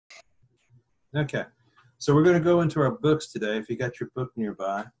Okay. So we're going to go into our books today. If you got your book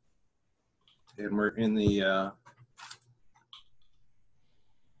nearby, and we're in the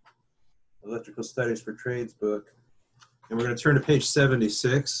Electrical Studies for Trades book, and we're going to turn to page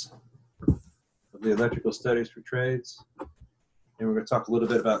 76 of the Electrical Studies for Trades, and we're going to talk a little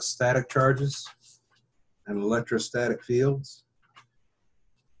bit about static charges and electrostatic fields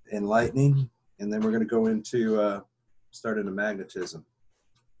and lightning, and then we're going to go into start into magnetism.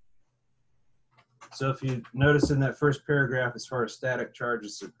 So if you notice in that first paragraph, as far as static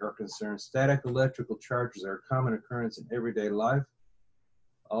charges are concerned, static electrical charges are a common occurrence in everyday life.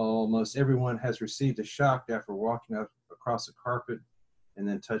 Almost everyone has received a shock after walking up across a carpet and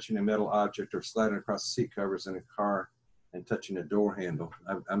then touching a metal object, or sliding across the seat covers in a car and touching a door handle.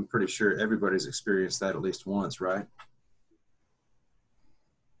 I'm pretty sure everybody's experienced that at least once, right?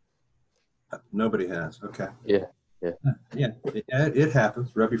 Nobody has. Okay. Yeah. It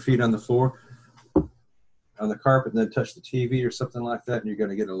happens. Rub your feet on the floor, on the carpet, and then touch the TV or something like that, and you're going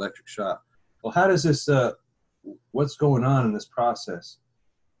to get an electric shock. Well, how does this, what's going on in this process?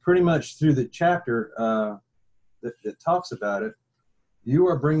 Pretty much through the chapter that talks about it, you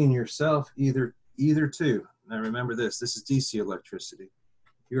are bringing yourself either to, now remember this is DC electricity.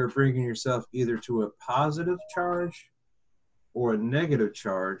 You are bringing yourself either to a positive charge or a negative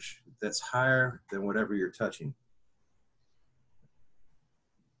charge that's higher than whatever you're touching.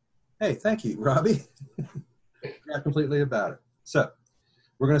 Hey, thank you, Robbie. Forgot completely about it. So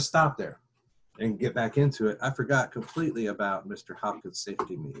we're going to stop there and get back into it. I forgot completely about Mr. Hopkins'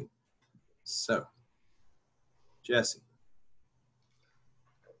 safety meeting. So, Jesse.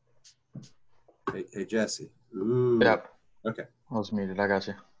 Hey, Jesse. Ooh. Yep. Okay. I was muted. I got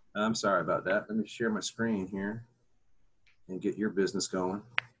you. I'm sorry about that. Let me share my screen here and get your business going.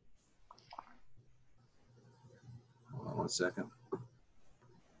 Hold on one second.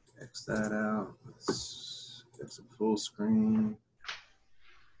 X that out. Let's get some full screen.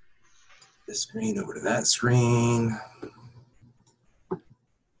 This screen over to that screen.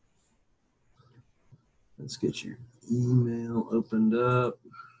 Let's get your email opened up.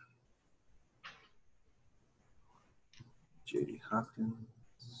 JD Hopkins.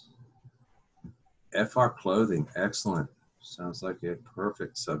 FR Clothing, excellent. Sounds like a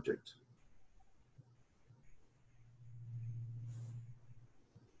perfect subject.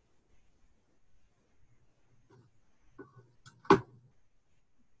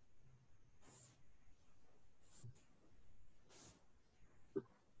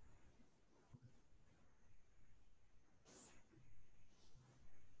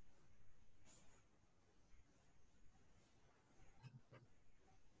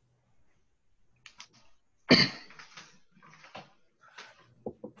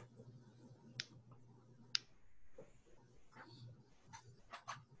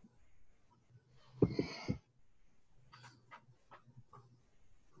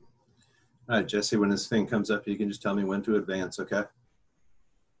 All right, Jesse, when this thing comes up, you can just tell me when to advance, okay?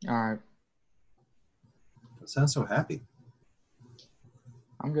 All right. That sounds so happy.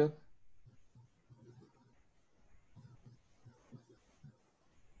 I'm good.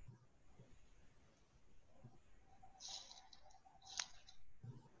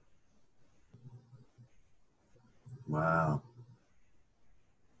 Wow.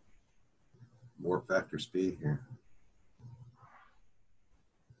 Warp factor speed here.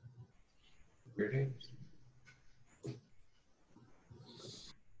 Greetings.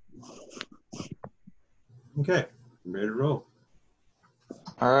 Okay, ready to roll.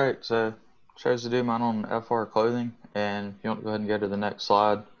 All right. So chose to do mine on FR Clothing, and if you want to go ahead and go to the next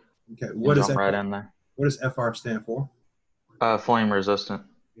slide, Okay, you jump right in there. What does FR stand for? Flame resistant.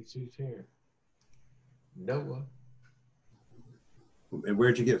 It's who's here? Noah. And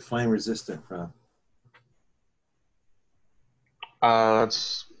where'd you get flame resistant from?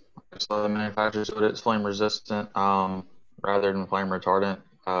 That's the manufacturer said it's flame resistant, rather than flame retardant.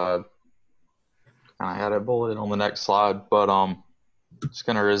 Kind of had it bulleted on the next slide, but it's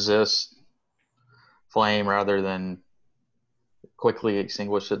going to resist flame rather than quickly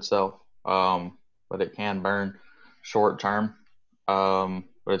extinguish itself. But it can burn short term. But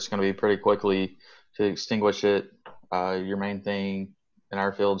it's going to be pretty quickly to extinguish it. Your main thing in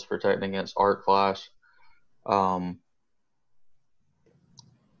our field is protecting against arc flash.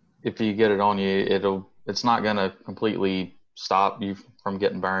 If you get it on you, it's not going to completely stop you from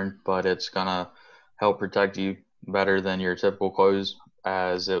getting burned, but it's going to help protect you better than your typical clothes,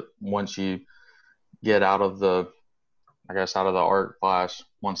 as it once you get out of the arc flash,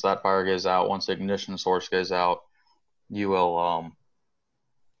 once that fire goes out, once the ignition source goes out, you will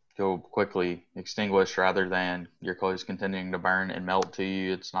you'll quickly extinguish rather than your clothes continuing to burn and melt to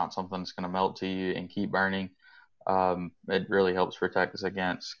you. It's not something that's going to melt to you and keep burning. It really helps protect us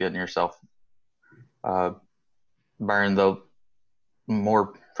against getting yourself burned, the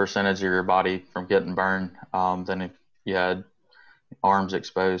more percentage of your body from getting burned than if you had arms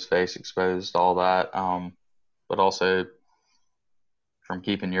exposed, face exposed, all that. But also from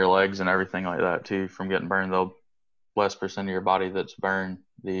keeping your legs and everything like that too from getting burned. The less percent of your body that's burned,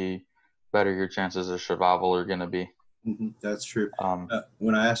 the better your chances of survival are going to be. That's true.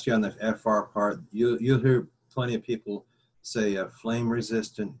 When I asked you on the FR part, you'll hear plenty of people say flame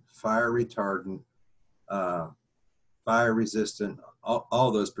resistant, fire retardant, fire resistant.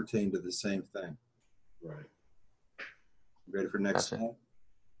 All those pertain to the same thing. Right. Ready for next slide?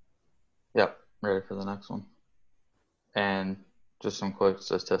 Yep, ready for the next one. And just some quick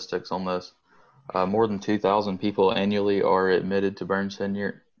statistics on this. More than 2,000 people annually are admitted to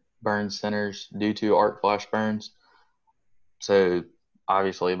burn centers due to arc flash burns. So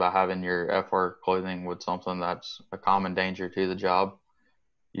obviously by having your FR clothing with something that's a common danger to the job,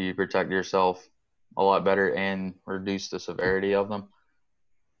 you protect yourself a lot better and reduce the severity of them,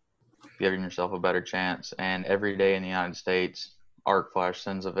 giving yourself a better chance. And every day in the United States, arc flash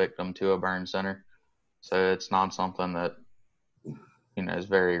sends a victim to a burn center. So it's not something that, is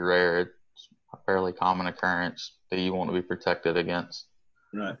very rare. It's a fairly common occurrence that you want to be protected against.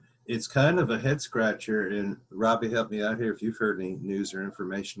 Right. It's kind of a head scratcher, and Robbie, help me out here if you've heard any news or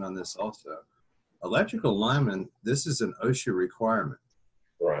information on this also. Electrical linemen, this is an OSHA requirement.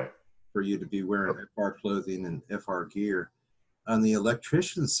 Right. For you to be wearing FR clothing and FR gear. On the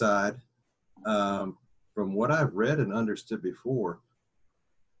electrician side, from what I've read and understood before,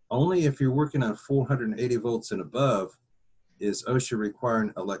 only if you're working on 480 volts and above is OSHA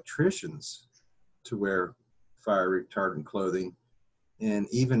requiring electricians to wear fire retardant clothing. And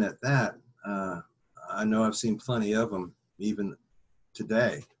even at that, I know I've seen plenty of them even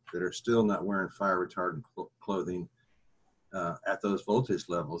today that are still not wearing fire retardant clothing at those voltage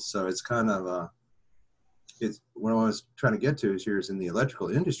levels. So it's kind of it's what I was trying to get to is here is in the electrical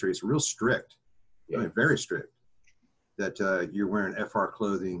industry, it's real strict. Yeah. I mean, very strict that you're wearing FR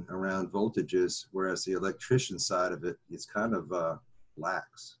clothing around voltages, whereas the electrician side of it is kind of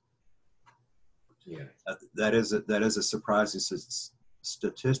lax. Yeah, that is a surprising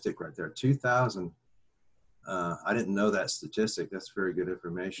statistic right there. 2,000. I didn't know that statistic. That's very good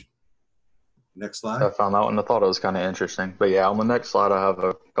information. Next slide. I found that one. I thought it was kind of interesting. But yeah, on the next slide, I have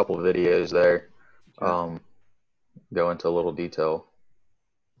a couple of videos there. Okay. Go into a little detail.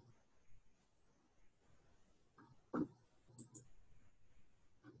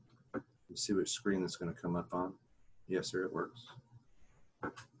 Let's see which screen that's going to come up on. Yes, sir, it works.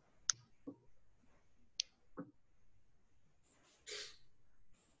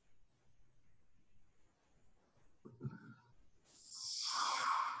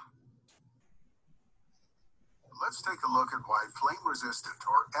 Let's take a look at why flame-resistant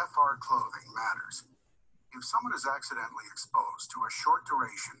or FR clothing matters. If someone is accidentally exposed to a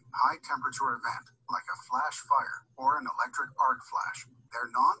short-duration, high-temperature event like a flash fire or an electric arc flash,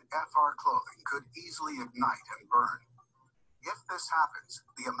 their non-FR clothing could easily ignite and burn. If this happens,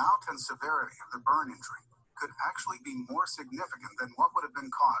 the amount and severity of the burn injury could actually be more significant than what would have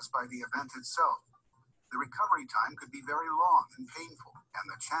been caused by the event itself. The recovery time could be very long and painful, and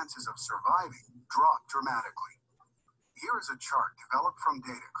the chances of surviving drop dramatically. Here is a chart developed from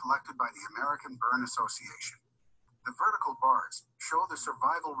data collected by the American Burn Association. The vertical bars show the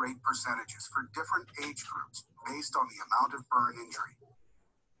survival rate percentages for different age groups based on the amount of burn injury.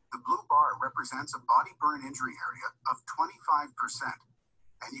 The blue bar represents a body burn injury area of 25%,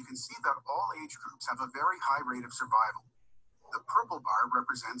 and you can see that all age groups have a very high rate of survival. The purple bar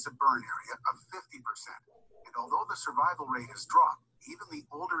represents a burn area of 50%, and although the survival rate has dropped, even the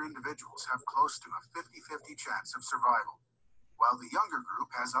older individuals have close to a 50-50 chance of survival, while the younger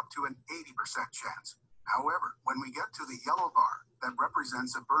group has up to an 80% chance. However, when we get to the yellow bar that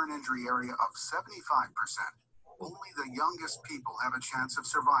represents a burn injury area of 75%, only the youngest people have a chance of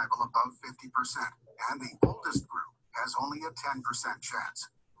survival above 50%, and the oldest group has only a 10% chance.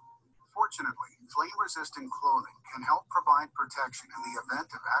 Fortunately, flame-resistant clothing can help provide protection in the event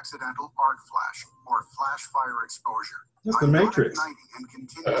of accidental arc flash or flash fire exposure. That's the Matrix. And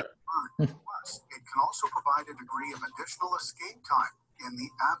continue to burn. Plus, it can also provide a degree of additional escape time in the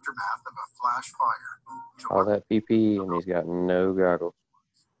aftermath of a flash fire. All that PPE, and he's got no goggles.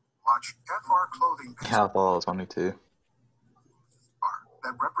 Watch FR clothing. Yeah, I thought it was funny too.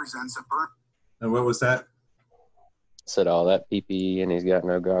 That represents a burn. And what was that? Said all that PPE, and he's got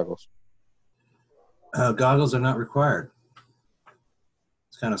no goggles. Goggles are not required.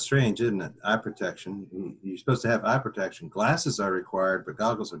 It's kind of strange, isn't it? Eye protection. You're supposed to have eye protection. Glasses are required, but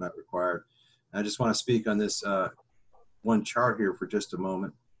goggles are not required. I just want to speak on this one chart here for just a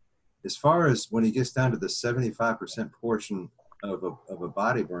moment. As far as when he gets down to the 75% portion of a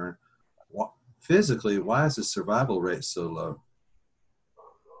body burn, physically, why is the survival rate so low?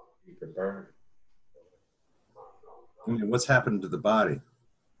 You can burn. I mean, what's happened to the body?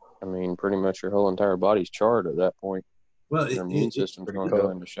 I mean, pretty much your whole entire body's charred at that point. Well, Your immune system's going to go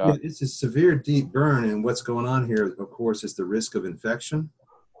into shock. It's a severe deep burn, and what's going on here, of course, is the risk of infection.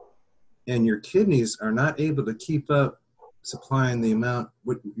 And your kidneys are not able to keep up supplying the amount.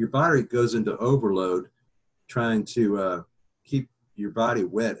 Your body goes into overload trying to keep your body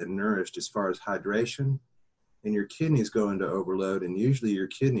wet and nourished as far as hydration, and your kidneys go into overload, and usually your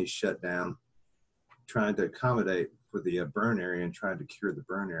kidneys shut down trying to accommodate for the burn area and trying to cure the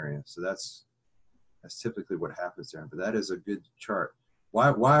burn area. So that's typically what happens there. But that is a good chart.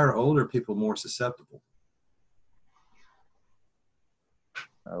 Why are older people more susceptible?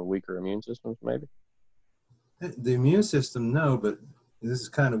 Weaker immune systems, maybe. The immune system, no, but this is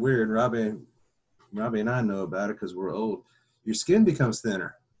kind of weird. Robbie and I know about it because we're old. Your skin becomes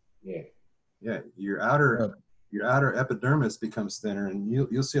thinner. Yeah. Yeah, your outer epidermis becomes thinner, and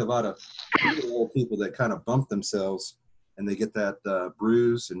you'll see a lot of old people that kind of bump themselves, and they get that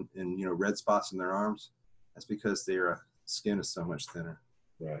bruise and red spots in their arms. That's because their skin is so much thinner.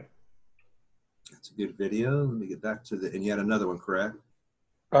 Right. That's a good video. Let me get back to and yet another one, correct?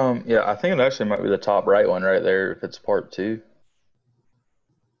 Yeah, I think it actually might be the top right one right there if it's part 2.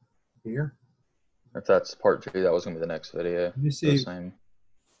 Here. If that's part 2, that was going to be the next video. Let me see Same.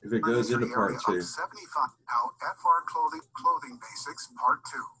 if it goes into part 2. 75. Now, FR clothing basics, part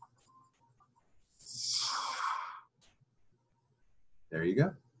 2. There you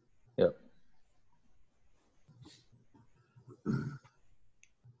go. Yep.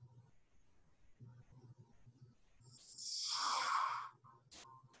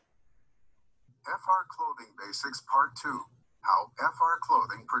 FR Clothing Basics Part 2. How FR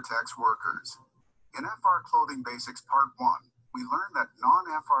Clothing Protects Workers. In FR Clothing Basics Part 1, we learned that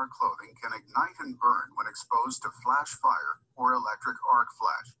non-FR clothing can ignite and burn when exposed to flash fire or electric arc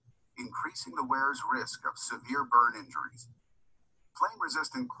flash, increasing the wearer's risk of severe burn injuries.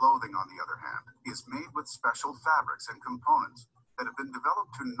 Flame-resistant clothing, on the other hand, is made with special fabrics and components that have been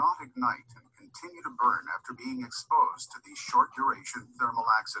developed to not ignite and continue to burn after being exposed to these short-duration thermal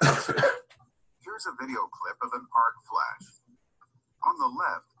accidents. Here's a video clip of an arc flash. On the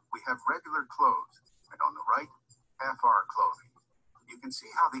left, we have regular clothes, and on the right, FR clothing. You can see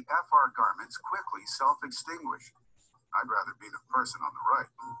how the FR garments quickly self-extinguish. I'd rather be the person on the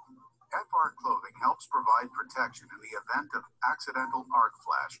right. FR clothing helps provide protection in the event of accidental arc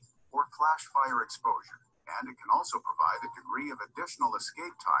flash or flash fire exposure, and it can also provide a degree of additional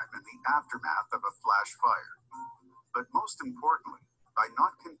escape time in the aftermath of a flash fire. But most importantly, by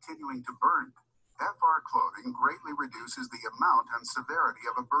not continuing to burn, FR clothing greatly reduces the amount and severity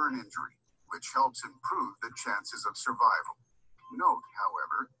of a burn injury, which helps improve the chances of survival. Note,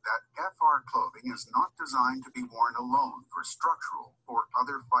 however, that FR clothing is not designed to be worn alone for structural or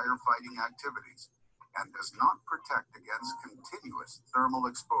other firefighting activities, and does not protect against continuous thermal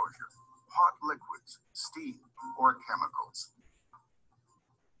exposure, hot liquids, steam, or chemicals.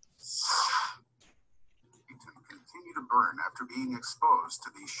 Continue to burn after being exposed to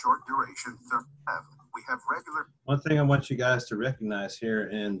these short duration thermal. We have regular. One thing I want you guys to recognize here,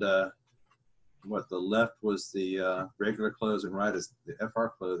 and the left was the regular clothes and right is the FR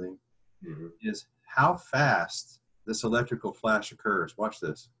clothing, is how fast this electrical flash occurs. Watch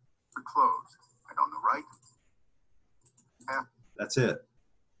this. Clothes, and on the right, that's it.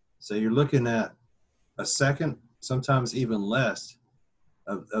 So you're looking at a second, sometimes even less,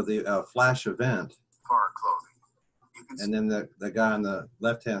 of the flash event. FR clothing. And then the guy on the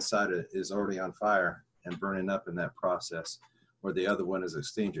left-hand side is already on fire and burning up in that process, where the other one is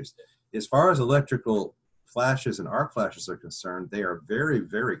extinguished. As far as electrical flashes and arc flashes are concerned, they are very,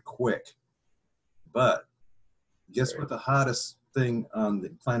 very quick. But guess what the hottest thing on the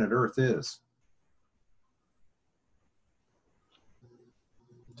planet Earth is?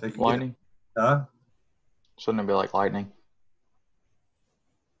 Lightning? Huh? Shouldn't it be like lightning?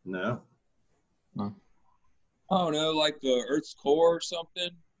 No. No. I don't know, like the Earth's core or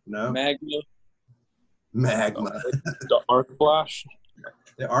something. No. Magma. The arc flash.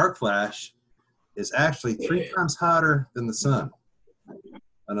 The arc flash is actually 3 times hotter than the sun.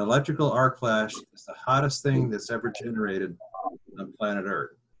 An electrical arc flash is the hottest thing that's ever generated on planet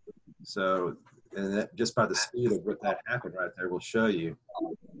Earth. So, and that, just by the speed of what that happened right there will show you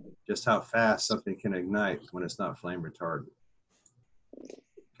just how fast something can ignite when it's not flame retardant.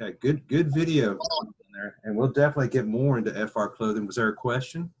 Okay, good video in there, and we'll definitely get more into FR clothing. Was there a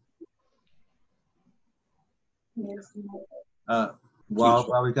question?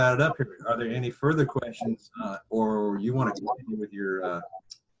 While we got it up here, are there any further questions, or you want to continue with your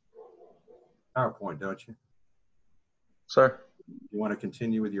PowerPoint, don't you? Sir? You want to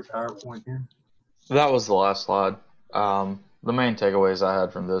continue with your PowerPoint here? That was the last slide. The main takeaways I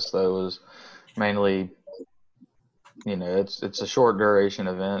had from this, though, was mainly, it's a short duration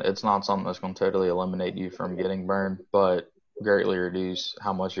event. It's not something that's going to totally eliminate you from getting burned, but greatly reduce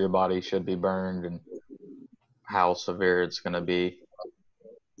how much your body should be burned and how severe it's going to be.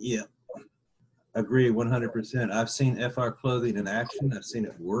 Yeah, agree 100%. I've seen FR clothing in action. I've seen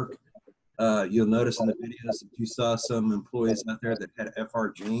it work. You'll notice in the videos that you saw some employees out there that had FR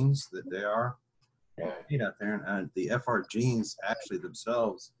jeans, that they are out there, and the FR jeans actually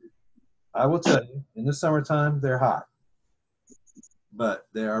themselves, I will tell you, in the summertime, they're hot, but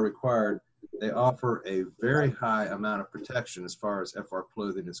they are required. They offer a very high amount of protection as far as FR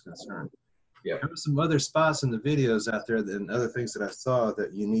clothing is concerned. Yeah. There were some other spots in the videos out there and other things that I saw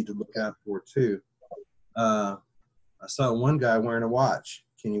that you need to look out for too. I saw one guy wearing a watch.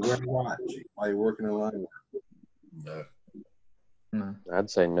 Can you wear a watch while you're working in line work? No. No. I'd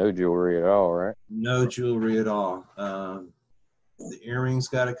say no jewelry at all, right? No jewelry at all. The earrings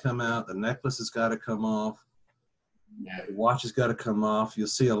got to come out. The necklace has got to come off. Yeah. The watch has got to come off. You'll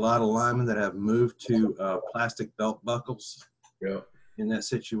see a lot of linemen that have moved to plastic belt buckles. Yeah. In that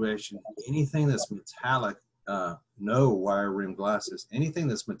situation. Anything that's metallic, no wire rim glasses, anything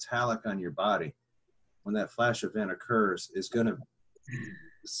that's metallic on your body when that flash event occurs is going to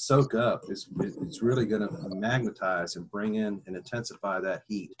soak up. It's really going to magnetize and bring in and intensify that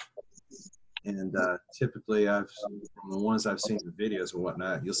heat. And typically, from the ones I've seen in videos and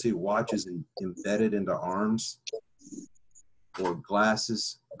whatnot, you'll see watches embedded into arms or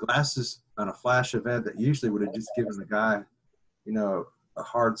glasses on a flash event that usually would have just given the guy, a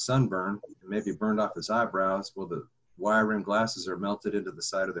hard sunburn and maybe burned off his eyebrows. Well, the wire rim glasses are melted into the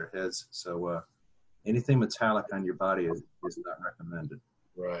side of their heads. So anything metallic on your body is not recommended.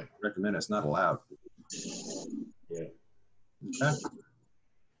 Right. Recommended. It's not allowed. Yeah.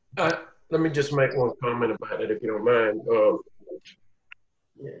 Okay. Let me just make one comment about it, if you don't mind.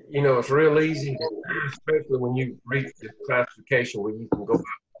 It's real easy, especially when you reach the classification where you can go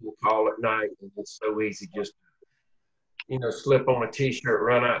back to a call at night, and it's so easy just to, slip on a T-shirt,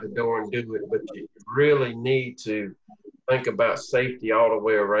 run out the door and do it. But you really need to think about safety all the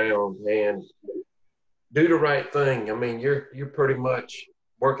way around and do the right thing. I mean, you're pretty much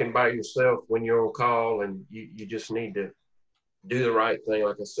working by yourself when you're on call, and you just need to do the right thing.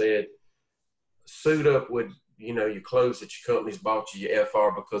 Like I said, suit up with, your clothes that your company's bought you, your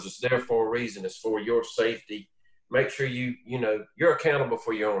FR, because it's there for a reason. It's for your safety. Make sure you're accountable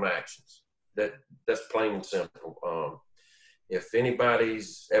for your own actions. That's plain and simple. If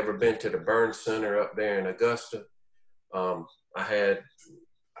anybody's ever been to the burn center up there in Augusta, I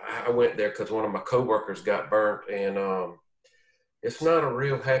went there because one of my coworkers got burnt, and it's not a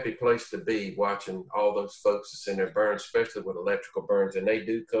real happy place to be watching all those folks that's in there burn, especially with electrical burns, and they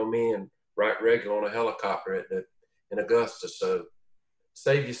do come in right regular on a helicopter in Augusta. So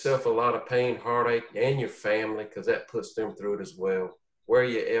save yourself a lot of pain, heartache, and your family, because that puts them through it as well. Wear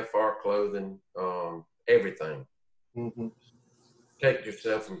your FR clothing, everything. Mm-hmm. Protect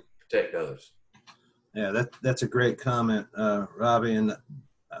yourself and protect others. Yeah, that's a great comment, Robbie. And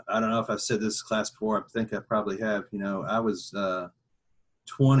I don't know if I've said this class before. I think I probably have. I was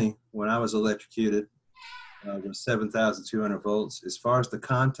 20 when I was electrocuted with 7,200 volts. As far as the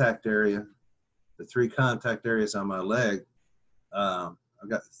contact area, the 3 contact areas on my leg, I've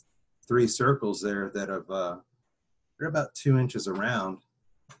got 3 circles there that have they're about 2 inches around.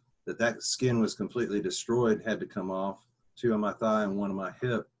 That skin was completely destroyed, had to come off. 2 on my thigh and 1 on my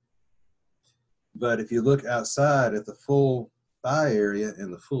hip. But if you look outside at the full thigh area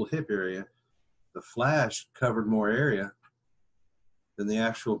and the full hip area, the flash covered more area than the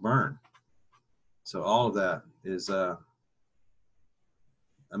actual burn. So all of that is, I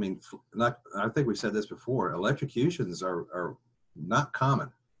think we said this before, electrocutions are not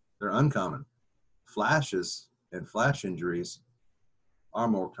common. They're uncommon. Flashes and flash injuries are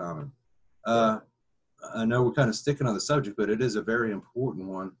more common. I know we're kind of sticking on the subject, but it is a very important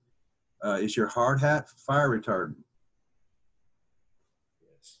one. Is your hard hat fire retardant?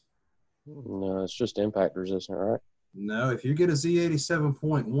 No, it's just impact resistant, right? No, if you get a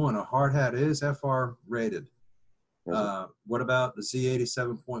Z87.1, a hard hat is FR rated. What about the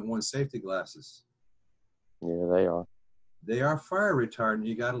Z87.1 safety glasses? Yeah, they are. They are fire retardant.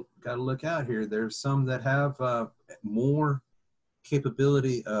 You got to look out here. There's some that have more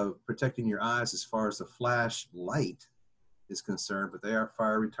capability of protecting your eyes as far as the flash light is concerned, but they are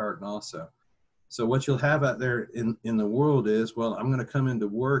fire retardant also. So what you'll have out there in the world is, well, I'm going to come into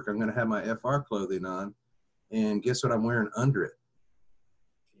work, I'm going to have my FR clothing on, and guess what I'm wearing under it?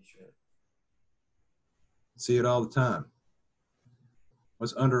 T-shirt. See it all the time.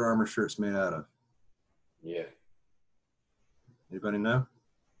 What's Under Armour shirts made out of? Yeah. Anybody know?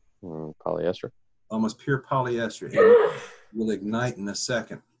 Polyester. Almost pure polyester. It will ignite in a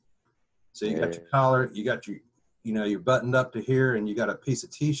second. So you got your collar, you got your, you're buttoned up to here, and you got a piece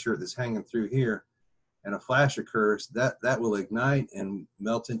of T-shirt that's hanging through here, and a flash occurs. That will ignite and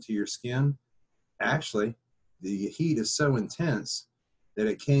melt into your skin. Actually, the heat is so intense that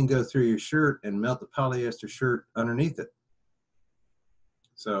it can go through your shirt and melt the polyester shirt underneath it.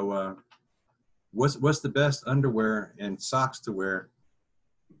 So what's the best underwear and socks to wear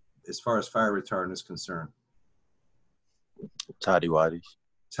as far as fire retardant is concerned? Tidy whities.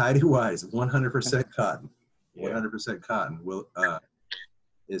 Tidy whities, 100% cotton. Yeah. 100% cotton will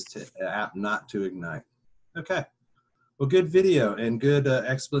is apt not to ignite. Okay. Well, good video and good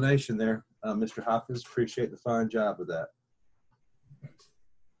explanation there, Mr. Hopkins. Appreciate the fine job with that.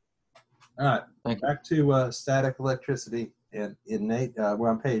 All right. Thank you. Back to static electricity and innate. We're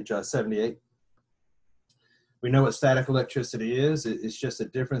on page 78. We know what static electricity is. It's just a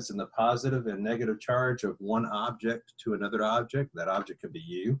difference in the positive and negative charge of one object to another object. That object could be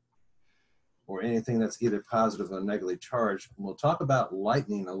you, or anything that's either positive or negatively charged. We'll talk about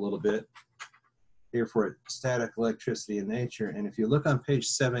lightning a little bit here for static electricity in nature. And if you look on page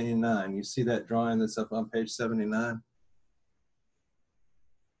 79, you see that drawing that's up on page 79?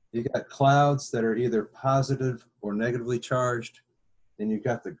 You got clouds that are either positive or negatively charged. Then you've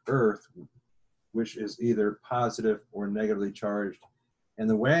got the earth, which is either positive or negatively charged. And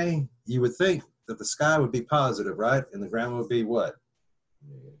the way you would think that the sky would be positive, right? And the ground would be what?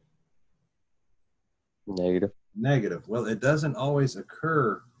 Negative. Negative. Well, it doesn't always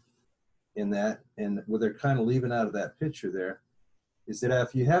occur in that, and what they're kind of leaving out of that picture there is that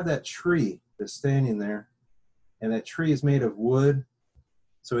if you have that tree that's standing there, and that tree is made of wood,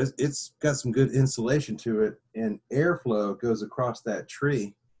 so it's got some good insulation to it, and airflow goes across that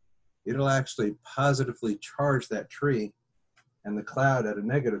tree, it'll actually positively charge that tree and the cloud at a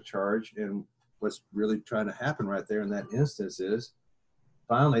negative charge. And what's really trying to happen right there in that instance is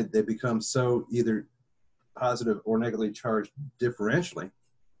finally they become so either positive or negatively charged differentially,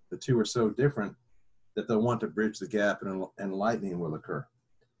 the two are so different that they'll want to bridge the gap, and lightning will occur.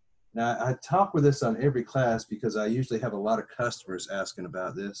 Now, I talk with this on every class because I usually have a lot of customers asking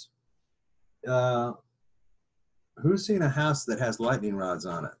about this. Who's seen a house that has lightning rods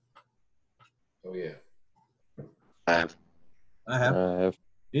on it? Oh, yeah. I have. I have.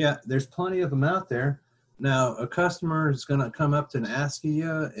 Yeah, there's plenty of them out there. Now, a customer is going to come up to and ask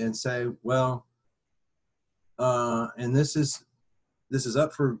you and say, well, and this is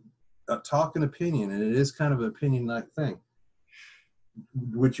up for a talk and opinion, and it is kind of an opinion-like thing.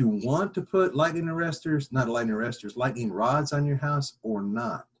 Would you want to put lightning rods on your house or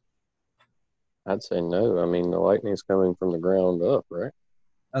not? I'd say no. I mean, the lightning's coming from the ground up, right?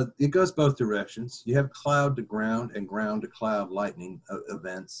 It goes both directions. You have cloud to ground and ground to cloud lightning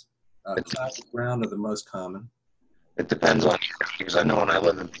events. Cloud to ground are the most common. It depends on you, because I know when I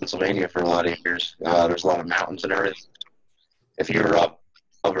lived in Pennsylvania for a lot of years, there's a lot of mountains and everything. If you were up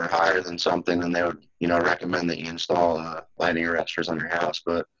over higher than something, then they would, recommend that you install lightning arresters on your house.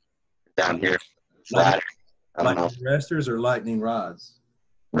 But down here, flat, I don't know. Lightning arresters or lightning rods?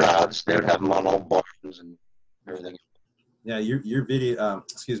 Rods. They would have them on old barns and everything. Yeah, your video,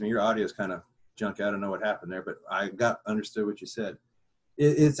 your audio is kind of junk. I don't know what happened there, but I understood what you said.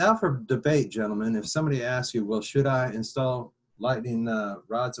 It's out for debate, gentlemen. If somebody asks you, well, should I install lightning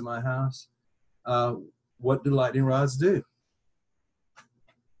rods in my house? What do lightning rods do?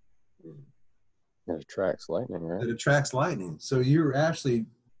 It attracts lightning, right? It attracts lightning. So you're actually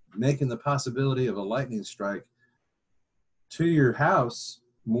making the possibility of a lightning strike to your house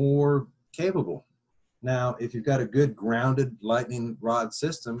more capable. Now, if you've got a good grounded lightning rod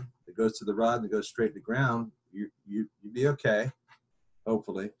system that goes to the rod and goes straight to ground, you'd be okay,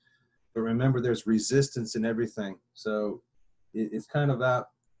 hopefully. But remember, there's resistance in everything. So it's kind of out,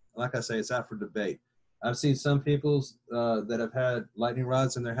 like I say, it's out for debate. I've seen some people that have had lightning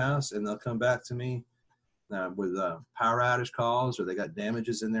rods in their house, and they'll come back to me with power outage calls, or they got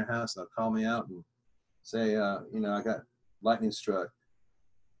damages in their house. They'll call me out and say, I got lightning struck.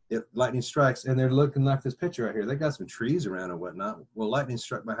 Lightning strikes, and they're looking like this picture right here. They got some trees around and whatnot. Well, lightning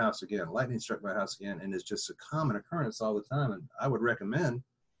struck my house again. Lightning struck my house again, and it's just a common occurrence all the time. And I would recommend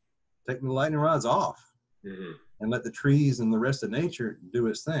taking the lightning rods off. Mm-hmm. and let the trees and the rest of nature do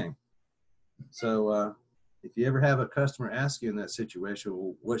its thing. So if you ever have a customer ask you in that situation,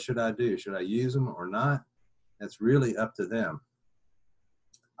 well, what should I do? Should I use them or not? That's really up to them.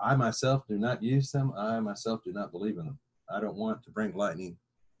 I myself do not use them. I myself do not believe in them. I don't want to bring lightning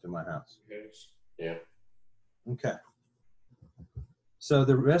to my house. Yes. Yeah. Okay. So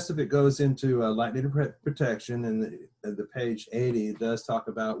the rest of it goes into lightning protection, and the page 80 does talk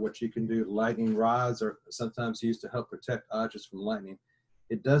about what you can do. Lightning rods are sometimes used to help protect objects from lightning.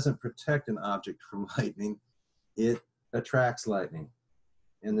 It doesn't protect an object from lightning. It attracts lightning.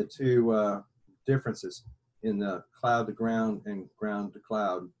 And the two differences in the cloud to ground and ground to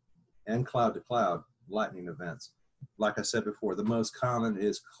cloud and cloud to cloud lightning events. Like I said before, the most common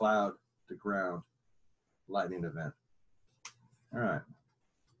is cloud to ground lightning event. All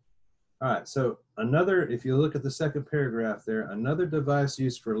right, so another, if you look at the second paragraph there, another device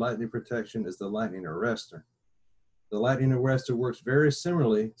used for lightning protection is the lightning arrestor. The lightning arrestor works very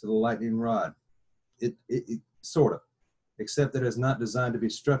similarly to the lightning rod. It sort of, except that it's not designed to be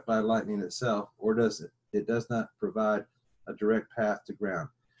struck by lightning itself, or does it? It does not provide a direct path to ground.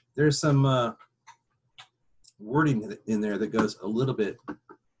 There's some wording in there that goes a little bit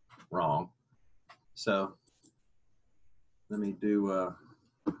wrong. So let me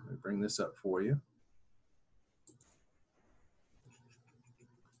bring this up for you.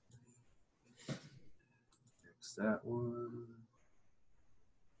 Fix that one.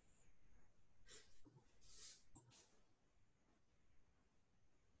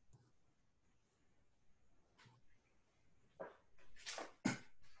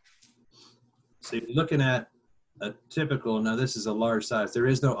 So you're looking at a typical, now this is a large size, there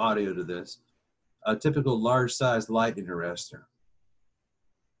is no audio to this, a typical large size lightning arrestor.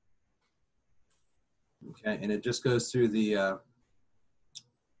 Okay, and it just goes through the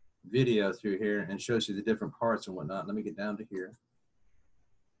video through here and shows you the different parts and whatnot. Let me get down to here.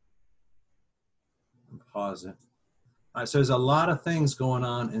 And pause it. All right, so there's a lot of things going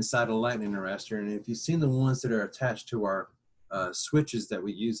on inside a lightning arrestor, and if you've seen the ones that are attached to our switches that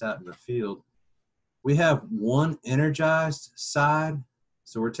we use out in the field, we have one energized side.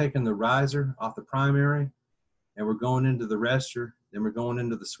 So we're taking the riser off the primary and we're going into the arrestor, then we're going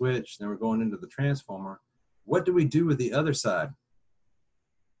into the switch, then we're going into the transformer. What do we do with the other side?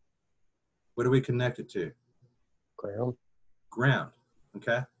 What do we connect it to? Ground. Ground,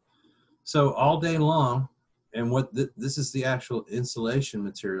 okay? So all day long, and what this is the actual insulation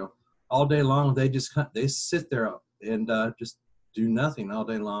material, all day long they sit there and just do nothing all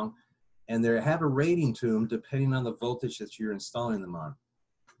day long. And they have a rating to them depending on the voltage that you're installing them on.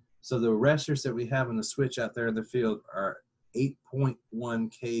 So the arresters that we have in the switch out there in the field are 8.1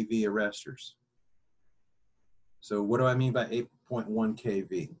 kV arresters. So what do I mean by 8.1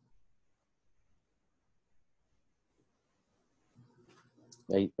 kV?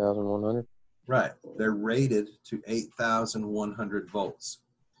 8,100. Right, they're rated to 8,100 volts.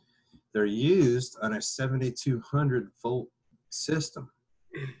 They're used on a 7,200 volt system.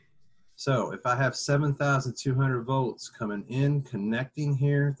 So if I have 7,200 volts coming in, connecting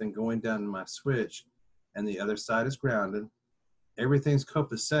here, then going down to my switch, and the other side is grounded, everything's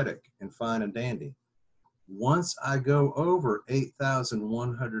copacetic and fine and dandy. Once I go over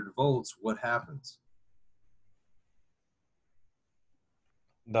 8,100 volts, what happens?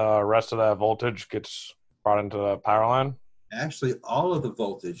 The rest of that voltage gets brought into the power line? Actually, all of the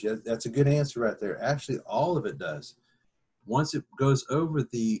voltage, that's a good answer right there. Actually, all of it does. Once it goes over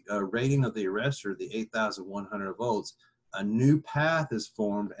the rating of the arrestor, the 8,100 volts, a new path is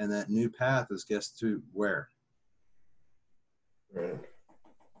formed, and that new path is guess to where?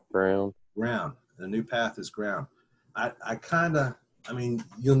 Ground. Ground. The new path is ground. I mean,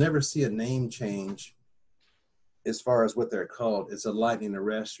 you'll never see a name change as far as what they're called. It's a lightning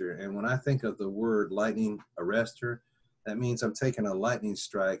arrestor. And when I think of the word lightning arrestor, that means I'm taking a lightning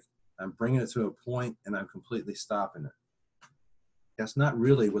strike, I'm bringing it to a point, and I'm completely stopping it. That's not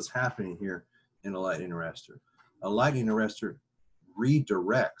really what's happening here in a lightning arrestor. A lightning arrestor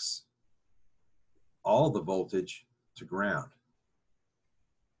redirects all the voltage to ground.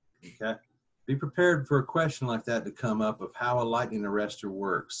 Okay? Be prepared for a question like that to come up of how a lightning arrestor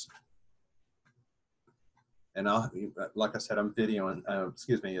works. And like I said, I'm videoing,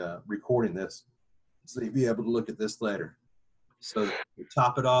 recording this, so you'll be able to look at this later. So to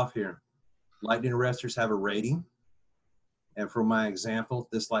top it off here, lightning arrestors have a rating. And for my example,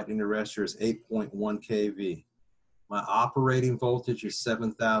 this lightning arrestor is 8.1 kV. My operating voltage is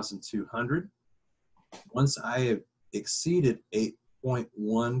 7,200. Once I have exceeded 8.1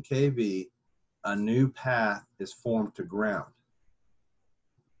 kV, a new path is formed to ground.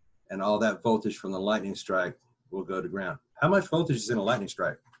 And all that voltage from the lightning strike will go to ground. How much voltage is in a lightning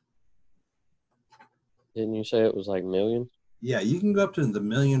strike? Didn't you say it was like millions? Yeah, you can go up to the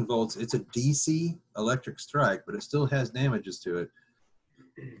 1,000,000 volts. It's a DC electric strike, but it still has damages to it.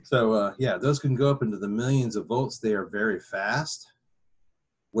 So yeah, those can go up into the millions of volts. They are very fast.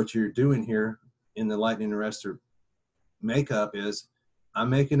 What you're doing here in the lightning arrestor makeup is I'm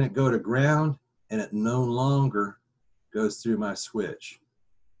making it go to ground, and it no longer goes through my switch.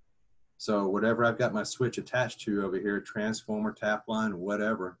 So whatever I've got my switch attached to over here, transformer, tap line,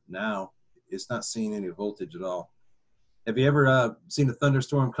 whatever, now it's not seeing any voltage at all. Have you ever seen a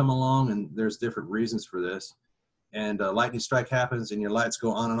thunderstorm come along, and there's different reasons for this, and a lightning strike happens and your lights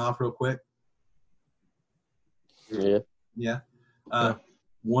go on and off real quick? Yeah. Yeah.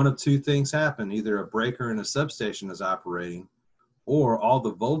 One of two things happen. Either a breaker in a substation is operating, or all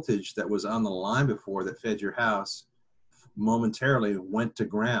the voltage that was on the line before that fed your house momentarily went to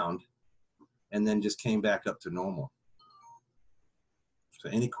ground and then just came back up to normal. So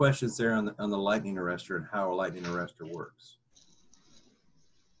any questions there on the lightning arrestor and how a lightning arrestor works?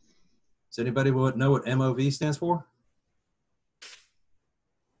 Does anybody know what MOV stands for?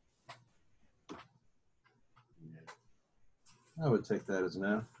 I would take that as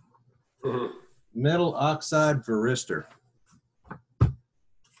no. Metal oxide varistor.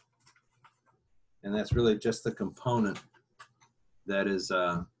 And that's really just the component that is,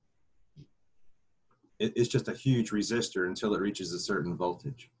 it's just a huge resistor until it reaches a certain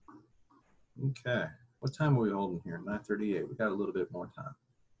voltage. Okay, what time are we holding here? 9:38, we got a little bit more time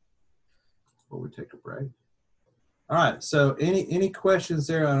before we take a break. All right, so any questions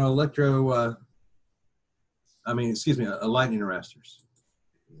there on lightning arresters?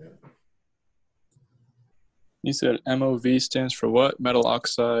 Yeah. You said MOV stands for what? Metal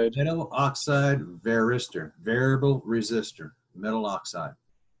oxide? Metal oxide varistor, variable resistor, metal oxide.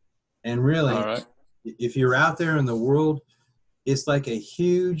 And really, All right. if you're out there in the world, it's like a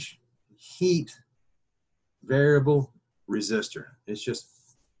huge heat variable resistor. It's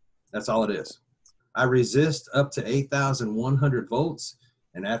just, that's all it is. I resist up to 8,100 volts,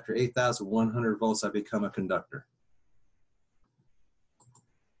 and after 8,100 volts, I become a conductor.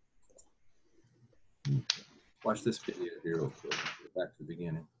 Watch this video here real quick. Get back to the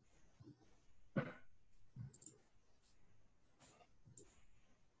beginning.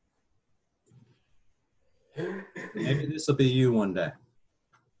 Maybe this will be you one day.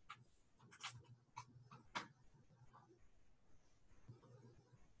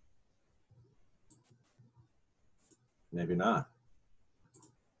 Maybe not.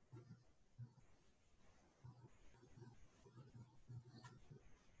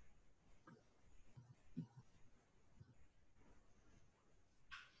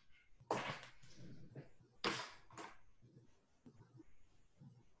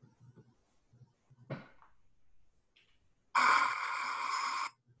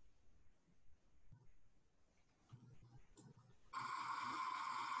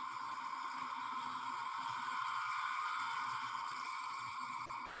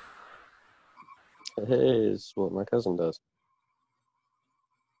 Hey, it's what my cousin does.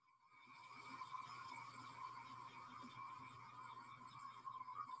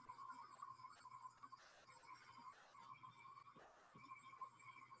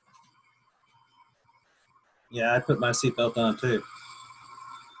 Yeah, I put my seatbelt on too.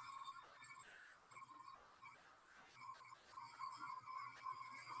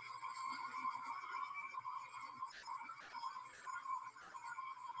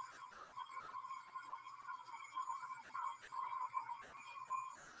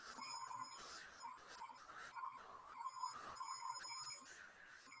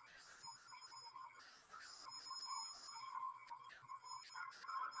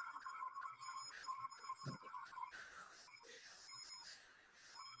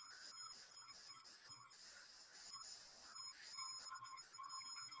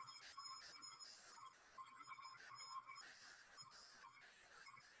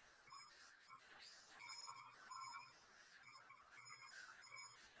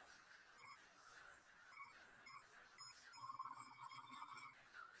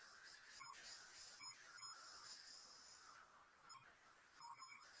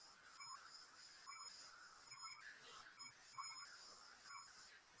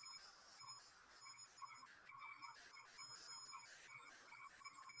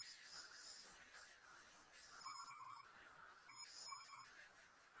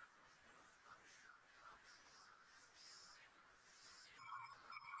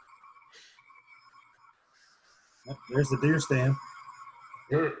 Yep, there's the deer stand.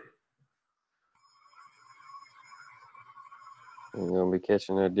 Mm. I'm gonna be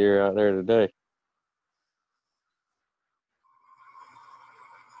catching a deer out there today.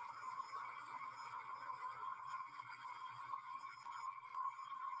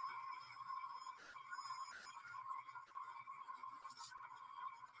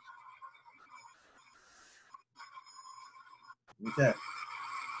 Okay.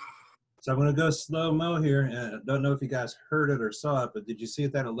 So I'm going to go slow-mo here, and I don't know if you guys heard it or saw it, but did you see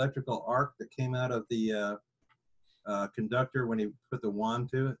that electrical arc that came out of the conductor when he put the wand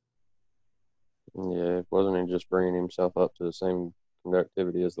to it? Yeah, wasn't he just bringing himself up to the same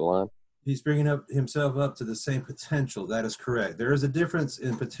conductivity as the line? He's bringing himself up to the same potential. That is correct. There is a difference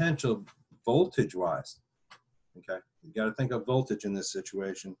in potential voltage-wise. Okay, you got to think of voltage in this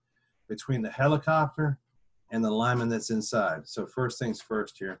situation between the helicopter and the lineman that's inside. So first things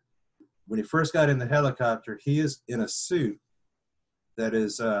first here. When he first got in the helicopter, he is in a suit that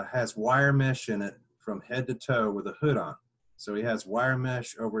is has wire mesh in it from head to toe with a hood on. So he has wire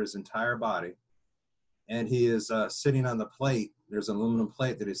mesh over his entire body, and he is sitting on the plate. There's an aluminum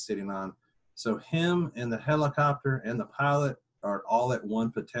plate that he's sitting on. So him and the helicopter and the pilot are all at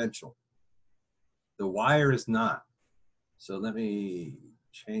one potential. The wire is not. So let me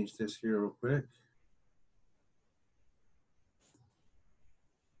change this here real quick.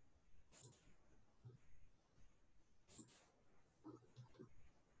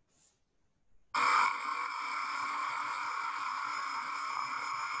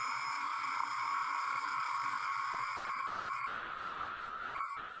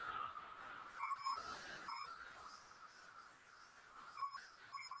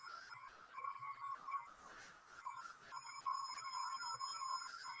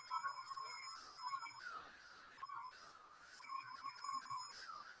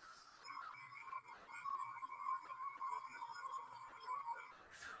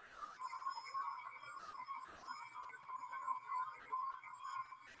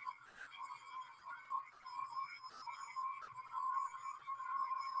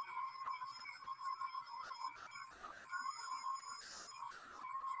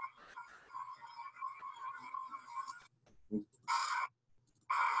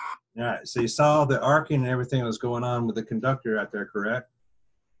 All right, so you saw the arcing and everything that was going on with the conductor out there, correct?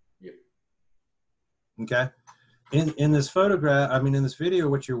 Yep. Okay. In this photograph, I mean, in this video,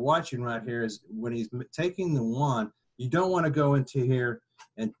 what you're watching right here is when he's taking the wand, you don't want to go into here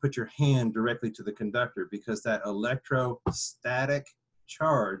and put your hand directly to the conductor, because that electrostatic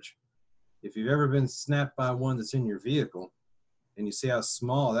charge, if you've ever been snapped by one that's in your vehicle, and you see how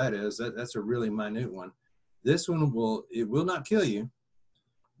small that is, that's a really minute one. This one will not kill you,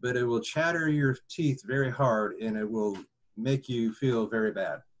 but it will chatter your teeth very hard, and it will make you feel very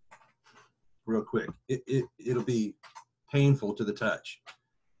bad real quick. It'll be painful to the touch.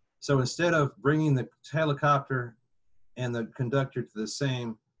 So instead of bringing the helicopter and the conductor to the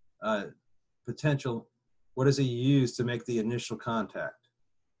same potential, what does he use to make the initial contact?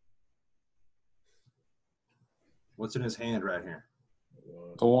 What's in his hand right here?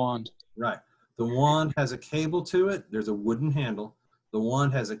 The wand. Right. The wand has a cable to it. There's a wooden handle. The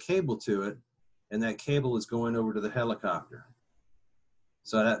wand has a cable to it, and that cable is going over to the helicopter.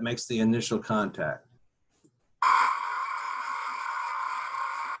 So that makes the initial contact.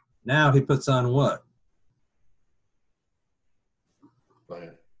 Now he puts on what?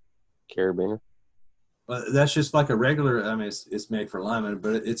 Carabiner. Well, that's just like a regular, I mean, it's made for linemen,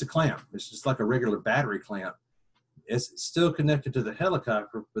 but it's a clamp. It's just like a regular battery clamp. It's still connected to the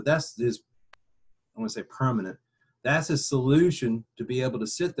helicopter, but that's his, I want to say permanent. That's his solution to be able to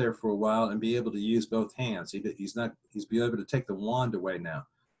sit there for a while and be able to use both hands. He's be able to take the wand away now.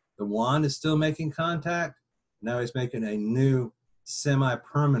 The wand is still making contact. Now he's making a new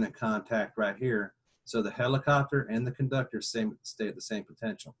semi-permanent contact right here. So the helicopter and the conductor stay at the same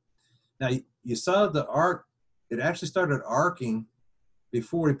potential. Now you saw the arc, it actually started arcing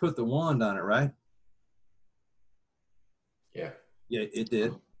before he put the wand on it, right? Yeah. Yeah, it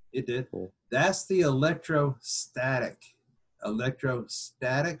did. It did. That's the electrostatic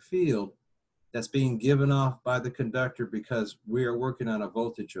field that's being given off by the conductor, because we are working on a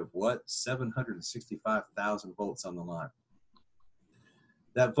voltage of what? 765,000 volts on the line.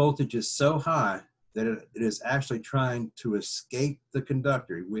 That voltage is so high that it is actually trying to escape the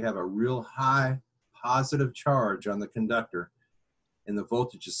conductor. We have a real high positive charge on the conductor, and the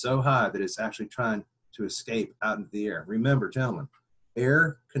voltage is so high that it's actually trying to escape out into the air. Remember, gentlemen,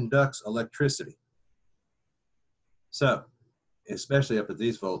 air conducts electricity. So, especially up at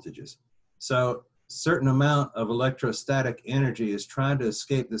these voltages. So, certain amount of electrostatic energy is trying to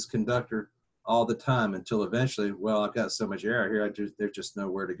escape this conductor all the time until eventually, well, I've got so much air here, there's just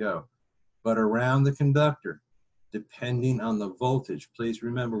nowhere to go. But around the conductor, depending on the voltage, please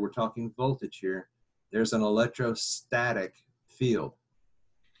remember we're talking voltage here, there's an electrostatic field,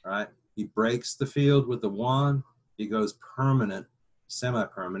 right? He breaks the field with the wand, he goes permanent,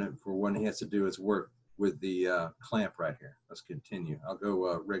 semi-permanent for when he has to do his work with the clamp right here. Let's continue. I'll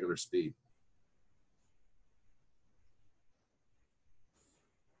go regular speed.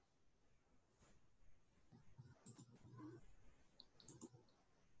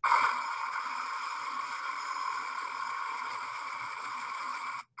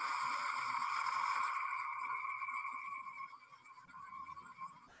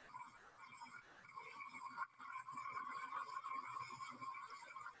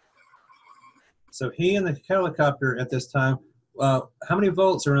 So he and the helicopter at this time, how many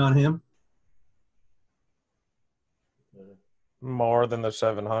volts are on him? More than the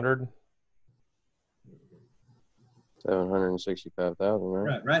 700. 765,000,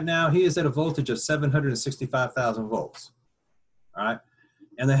 right? Right. Right now, he is at a voltage of 765,000 volts. All right.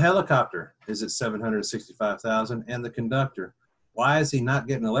 And the helicopter is at 765,000, and the conductor. Why is he not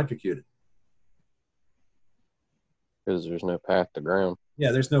getting electrocuted? Because there's no path to ground.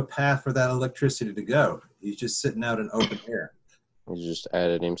 Yeah, there's no path for that electricity to go. He's just sitting out in open air. He's just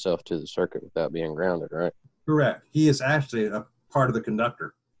added himself to the circuit without being grounded, right? Correct. He is actually a part of the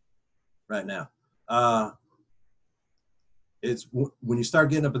conductor right now. It's when you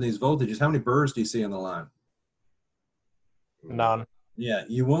start getting up in these voltages, how many birds do you see on the line? None. Yeah,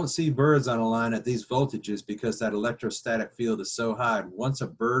 you won't see birds on a line at these voltages because that electrostatic field is so high. Once a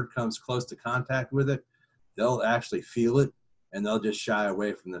bird comes close to contact with it, they'll actually feel it, and they'll just shy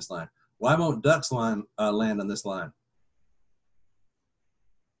away from this line. Why won't ducks land on this line?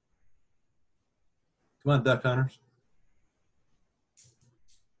 Come on, duck hunters.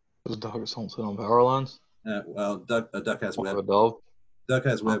 Those dogs don't sit on power lines. Well, a duck has What, web. a dove? Duck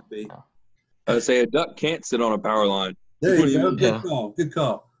has web feet. I would say a duck can't sit on a power line. There What do you you go. mean? Good Yeah. call. Good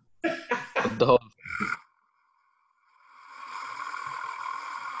call. A dove.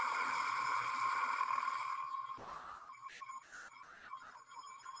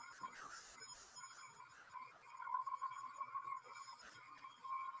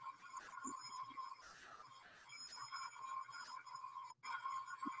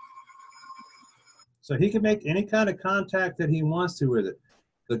 So he can make any kind of contact that he wants to with it.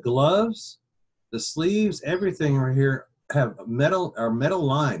 The gloves, the sleeves, everything right here have metal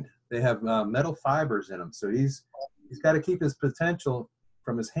lined. They have metal fibers in them. So he's got to keep his potential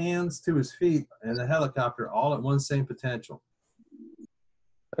from his hands to his feet and the helicopter all at one same potential.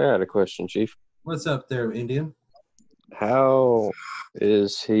 I got a question, Chief. What's up there, Indian? How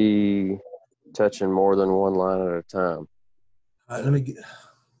is he touching more than one line at a time? Let me get.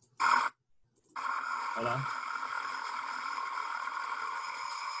 Hold on.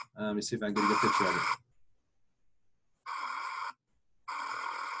 Let me see if I can get a good picture of it.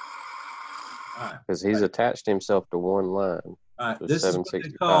 All right. Because he's attached himself to one line. All right. So This is what they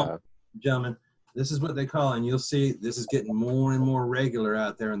call, 765. gentlemen, this is what they call, and you'll see this is getting more and more regular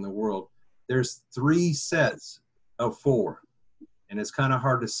out there in the world. There's 3 sets of 4, and it's kind of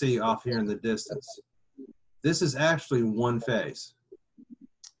hard to see off here in the distance. This is actually one phase.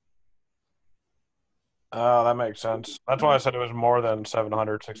 That makes sense. That's why I said it was more than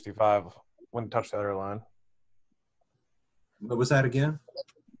 765 when you touched the other line. What was that again?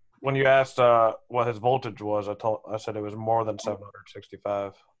 When you asked what his voltage was, I said it was more than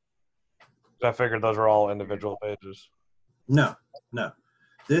 765. I figured those are all individual phases. No.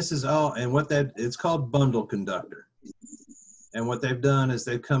 This is all, and it's called bundle conductor. And what they've done is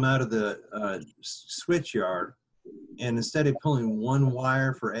they've come out of the switch yard, and instead of pulling 1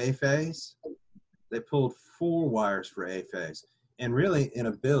 wire for A phase, they pulled 4 wires for A phase. And really, in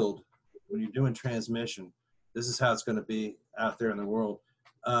a build, when you're doing transmission, this is how it's going to be out there in the world.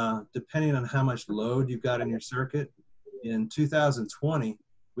 Depending on how much load you've got in your circuit, in 2020,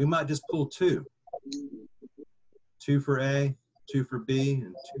 we might just pull 2. 2 for A, 2 for B,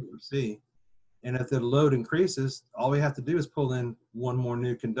 and 2 for C. And if the load increases, all we have to do is pull in 1 more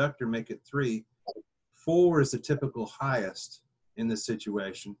new conductor, make it 3. 4 is the typical highest in this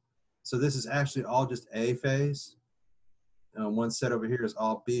situation. So this is actually all just A phase. One set over here is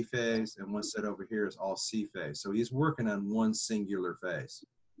all B phase, and one set over here is all C phase. So he's working on one singular phase.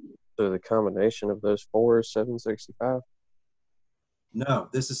 So the combination of those 4 is 765? No,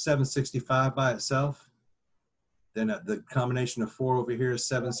 this is 765 by itself. Then the combination of 4 over here is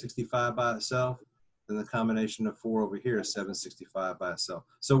 765 by itself. Then the combination of 4 over here is 765 by itself.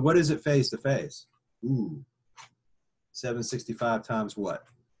 So what is it phase to phase? Ooh, 765 times what?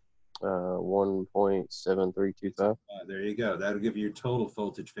 1.7325. There you go. That'll give you your total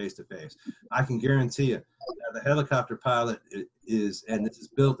voltage phase to phase. I can guarantee you, the helicopter pilot is, and this is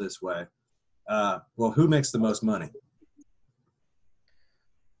built this way. Well, who makes the most money?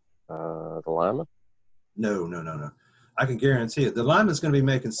 The lineman? No. I can guarantee it. The lineman's going to be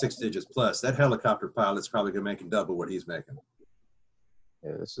making 6 digits plus. That helicopter pilot's probably going to make double what he's making.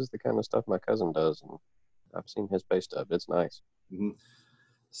 Yeah, this is the kind of stuff my cousin does, and I've seen his pay stub. It's nice. Mm-hmm.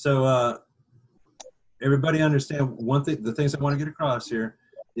 So everybody understand one thing, the things I want to get across here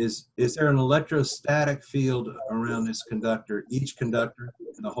is there an electrostatic field around this conductor, each conductor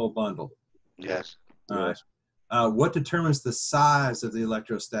in the whole bundle? Yes. All right. What determines the size of the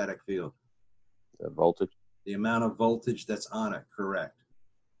electrostatic field? The voltage. The amount of voltage that's on it, correct.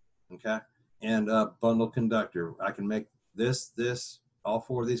 Okay. and bundle conductor. I can make this, all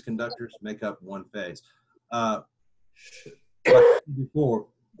four of these conductors make up one phase. Like I said before,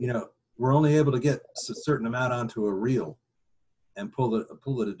 we're only able to get a certain amount onto a reel and pull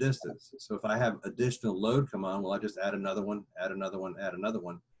it a distance. So if I have additional load come on, well, I just add another one, add another one, add another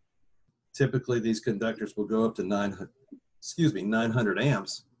one. Typically, these conductors will go up to 900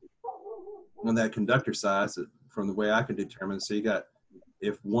 amps on that conductor size from the way I can determine. So you got,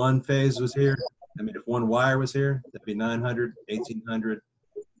 if one phase was here, if one wire was here, that'd be 900, 1800,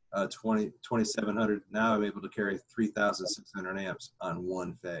 2700. Now I'm able to carry 3600 amps on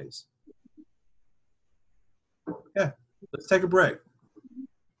one phase. Okay, let's take a break.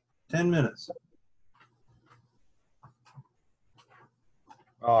 10 minutes.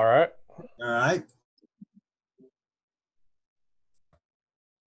 All right. All right.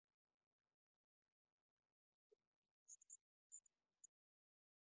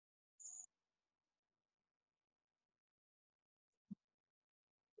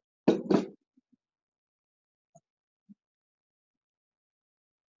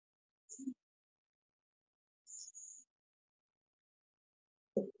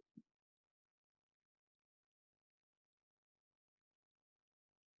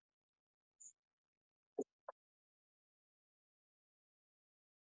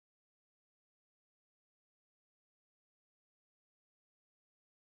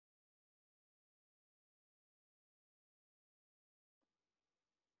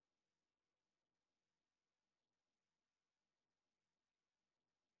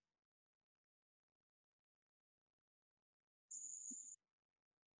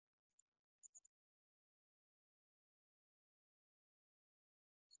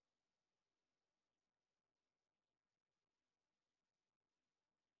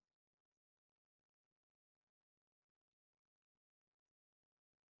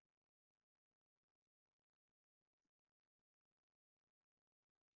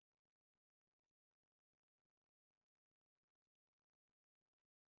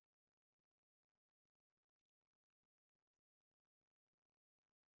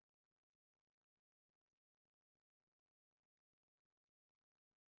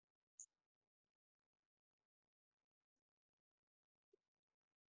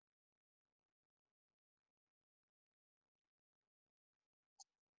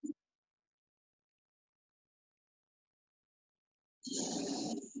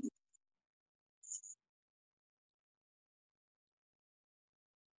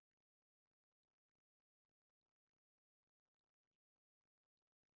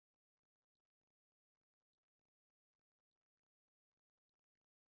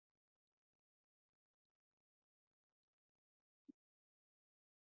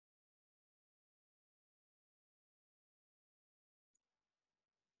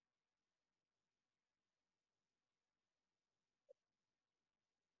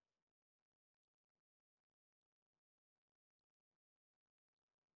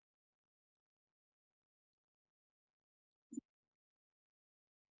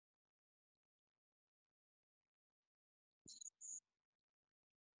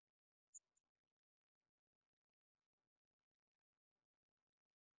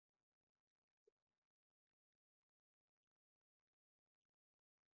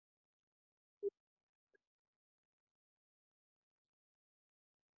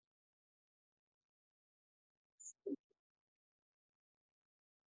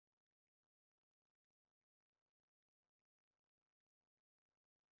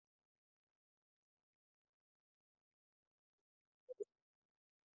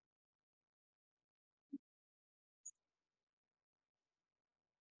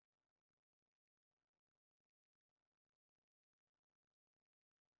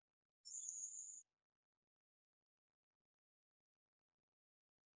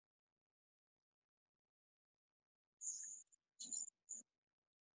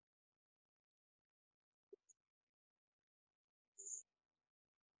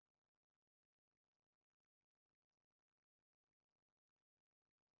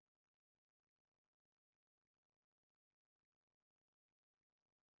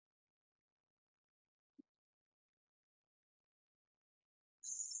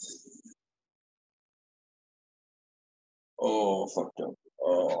 Oh, fucked up.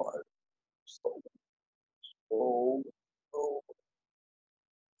 Oh, oh, oh.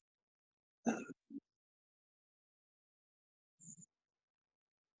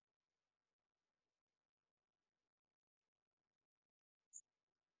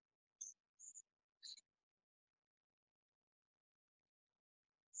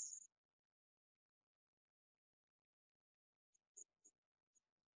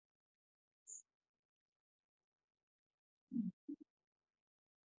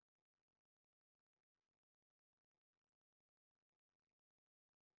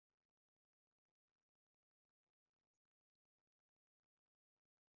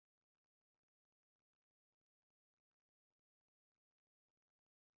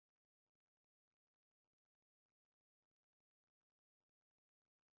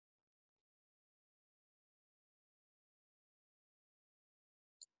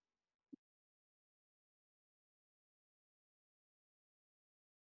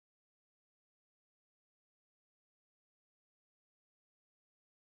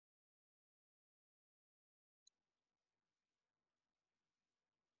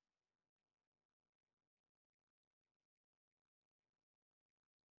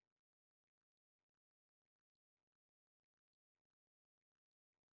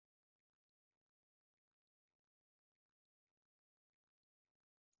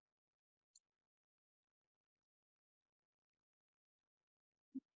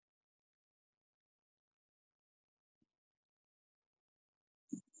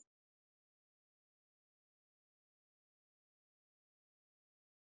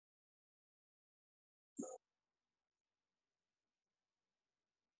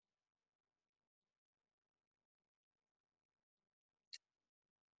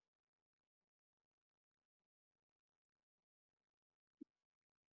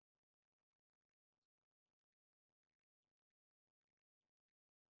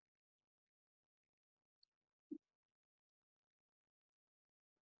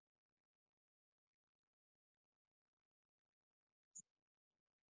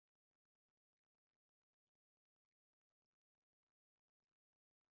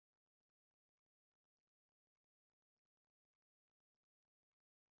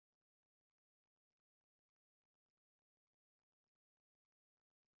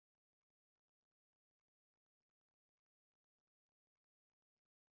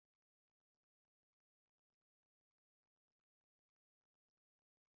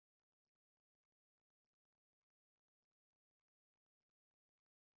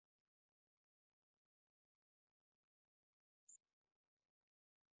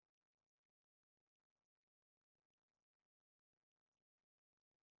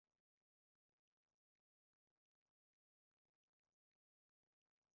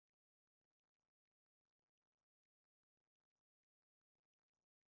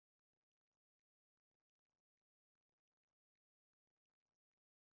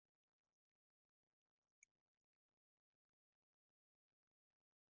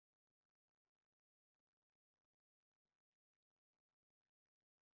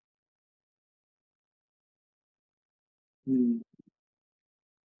 Hmm.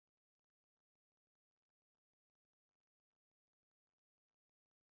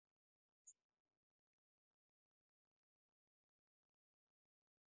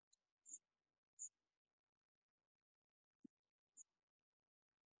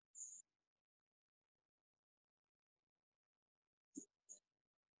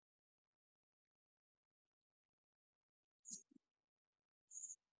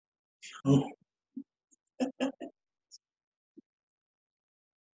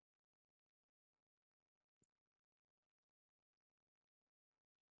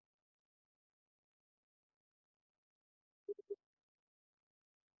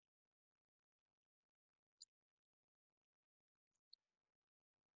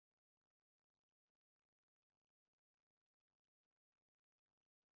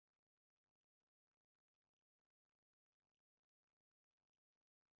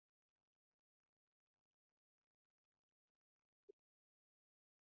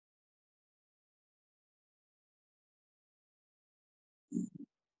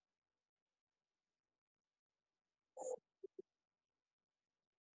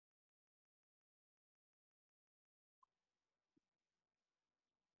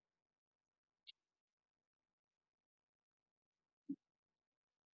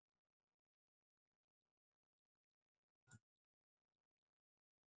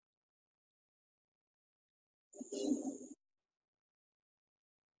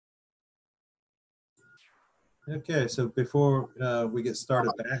 Okay, so before we get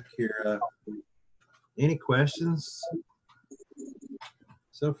started back here, any questions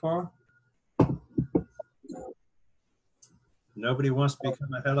so far? Nobody wants to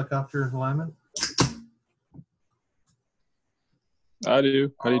become a helicopter lineman? I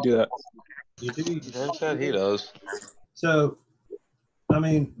do. How do you do that? You do? Dad said he does. So, I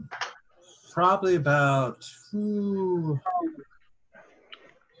mean, probably about,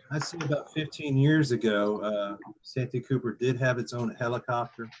 I'd say about 15 years ago, Santee Cooper did have its own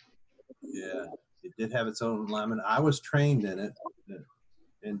helicopter. Yeah, it did have its own lineman. I was trained in it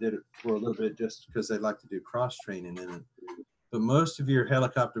and did it for a little bit just because they like to do cross training in it. But most of your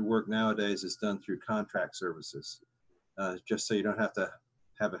helicopter work nowadays is done through contract services, just so you don't have to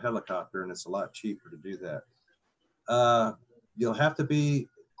have a helicopter, and it's a lot cheaper to do that. You'll have to be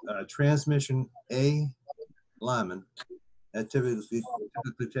a transmission A lineman. That typically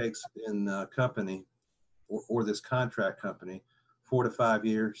takes in company or this contract company 4 to 5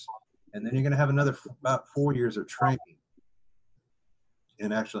 years, and then you're going to have another about 4 years of training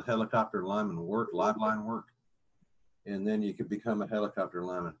in actual helicopter lineman work, live line work, and then you could become a helicopter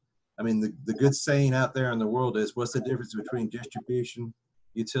lineman. I mean, the good saying out there in the world is, what's the difference between distribution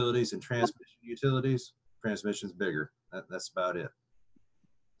utilities and transmission utilities? Transmission's bigger. That's about it.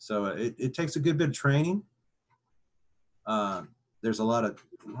 So it takes a good bit of training. There's a lot of,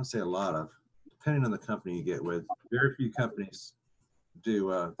 I want to say a lot of, depending on the company you get with, very few companies do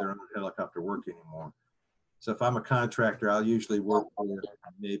their own helicopter work anymore. So if I'm a contractor, I'll usually work for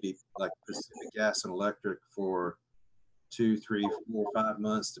maybe like Pacific Gas and Electric for 2, 3, 4, 5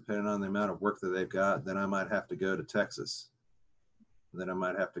 months, depending on the amount of work that they've got. Then I might have to go to Texas. Then I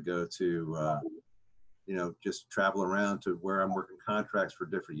might have to go to, just travel around to where I'm working contracts for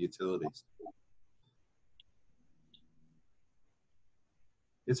different utilities.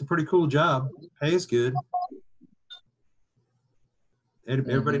 It's a pretty cool job. Pays good.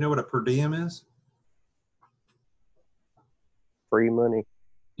 Everybody know what a per diem is? Free money.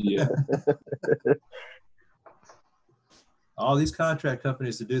 Yeah. All these contract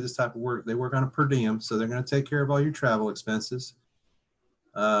companies that do this type of work, they work on a per diem, so they're going to take care of all your travel expenses,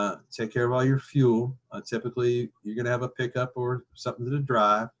 take care of all your fuel. Typically, you're going to have a pickup or something to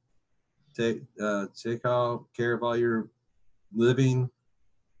drive. Take all care of all your living,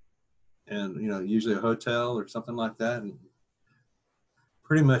 and usually a hotel or something like that. And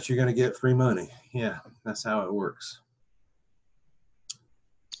pretty much, you're going to get free money. Yeah, that's how it works.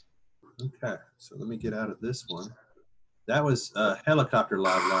 Okay, so let me get out of this one. That was helicopter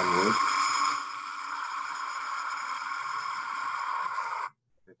live line work.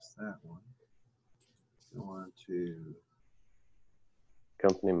 Fix that one. Go on to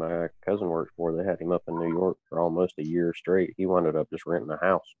company my cousin worked for. They had him up in New York for almost a year straight. He wound up just renting a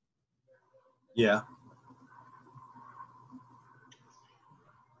house. Yeah.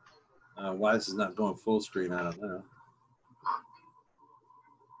 Why this is not going full screen, I don't know.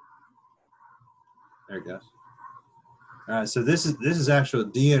 There it goes. All right, so this is actually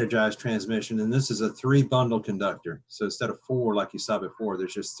a de-energized transmission, and this is a 3-bundle conductor. So instead of 4 like you saw before,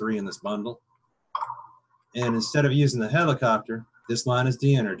 there's just 3 in this bundle. And instead of using the helicopter, this line is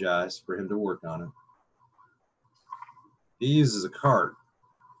de-energized for him to work on it. He uses a cart.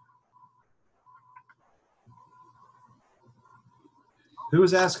 Who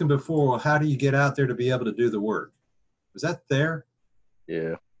was asking before, well, how do you get out there to be able to do the work? Was that there?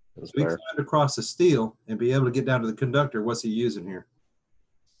 Yeah, that's So he fair. climbed across the steel and be able to get down to the conductor. What's he using here?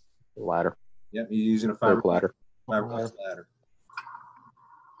 Ladder. Yep, he's using a Rope ladder. fiberglass ladder.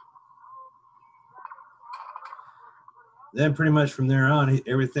 Then pretty much from there on,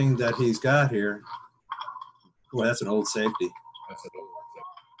 everything that he's got here, boy, that's an old safety. That's an old thing.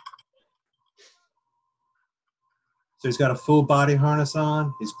 So he's got a full body harness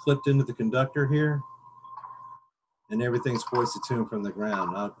on. He's clipped into the conductor here. And everything's hoisted to him from the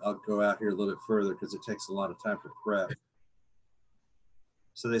ground. I'll go out here a little bit further because it takes a lot of time for prep.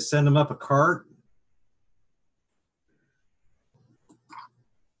 So they send him up a cart.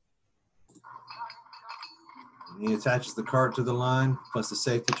 And he attaches the cart to the line plus the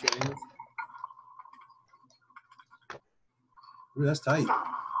safety chains. Ooh, that's tight.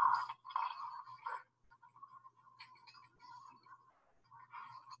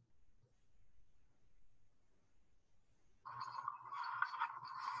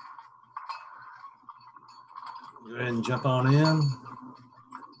 Go ahead and jump on in.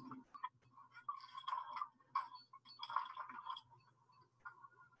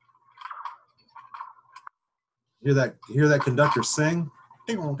 Hear that conductor sing?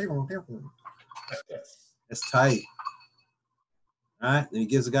 It's tight. All right, then he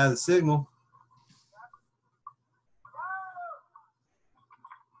gives the guy the signal.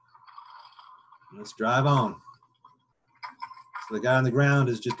 Let's drive on. So the guy on the ground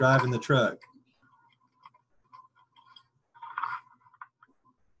is just driving the truck.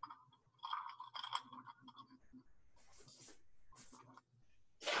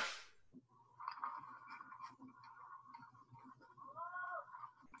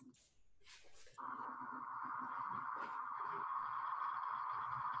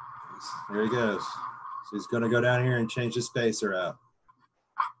 There he goes. So he's going to go down here and change the spacer out.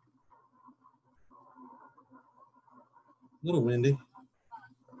 A little windy.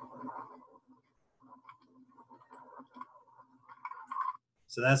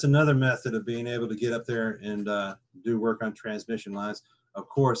 So that's another method of being able to get up there and do work on transmission lines. Of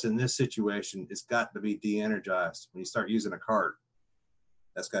course, in this situation, it's got to be de-energized. When you start using a cart,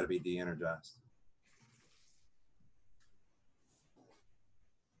 that's got to be de-energized.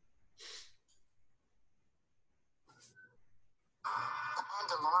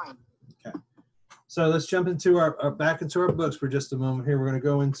 Okay. So let's jump into our back into our books for just a moment here. We're going to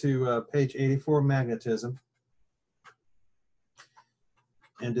go into page 84, magnetism,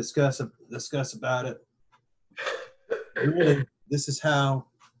 and discuss about it. Really, this is how,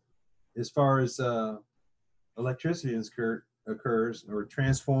 as far as electricity occurs or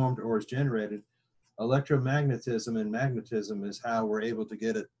transformed or is generated, electromagnetism and magnetism is how we're able to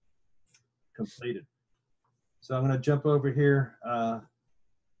get it completed. So I'm going to jump over here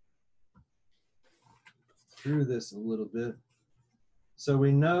through this a little bit. So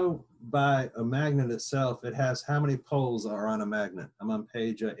we know by a magnet itself, it has how many poles are on a magnet? I'm on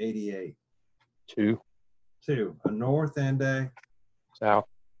page 88. Two. A north and a South.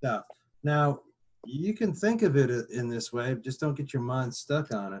 south. Now, you can think of it in this way, just don't get your mind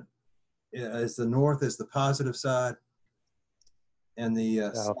stuck on it. As the north is the positive side and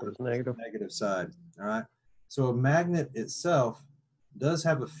the South is negative. negative side, all right? So a magnet itself does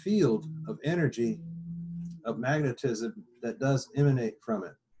have a field of energy of magnetism that does emanate from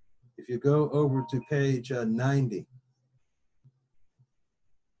it. If you go over to page 90,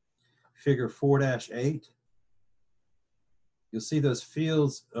 figure 4-8, you'll see those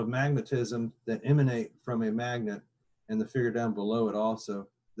fields of magnetism that emanate from a magnet, and the figure down below it also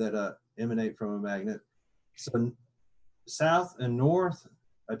that emanate from a magnet. So south and north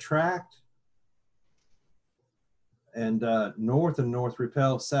attract, and north and north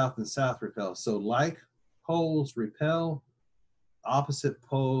repel, south and south repel. So like poles repel, opposite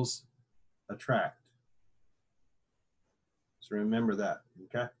poles attract. So remember that,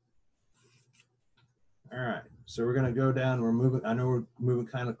 okay? All right, so we're gonna go down, we're moving, I know we're moving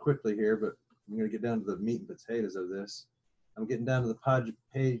kind of quickly here, but I'm gonna get down to the meat and potatoes of this. I'm getting down to the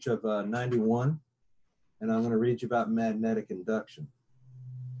page of 91, and I'm gonna read you about magnetic induction.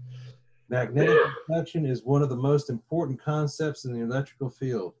 Magnetic induction is one of the most important concepts in the electrical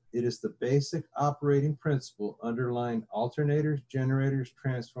field. It is the basic operating principle underlying alternators, generators,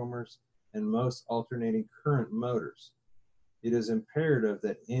 transformers, and most alternating current motors. It is imperative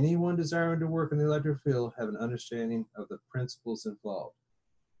that anyone desiring to work in the electric field have an understanding of the principles involved.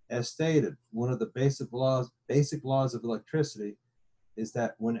 As stated, one of the basic laws of electricity is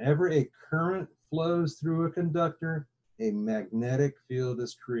that whenever a current flows through a conductor, a magnetic field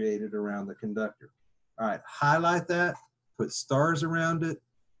is created around the conductor. All right, highlight that, put stars around it,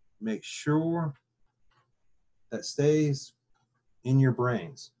 make sure that stays in your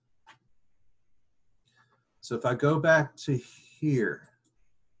brains. So if I go back to here,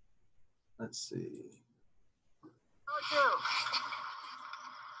 let's see.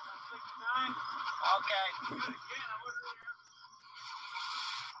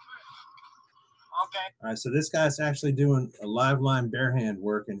 All right, so this guy's actually doing a live line bare hand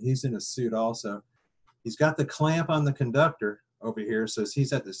work, and he's in a suit also. He's got the clamp on the conductor over here, so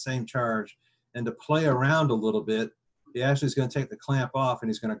he's at the same charge. And to play around a little bit, he actually is going to take the clamp off, and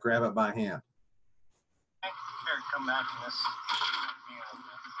he's going to grab it by hand. Come back from this.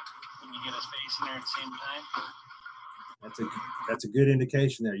 Can you get a space in there at the same time? That's a good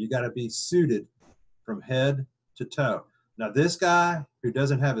indication there. You got to be suited from head to toe. Now, this guy who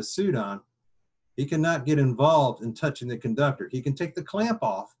doesn't have a suit on, he cannot get involved in touching the conductor. He can take the clamp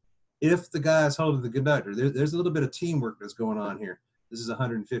off if the guy is holding the conductor. There's a little bit of teamwork that's going on here. This is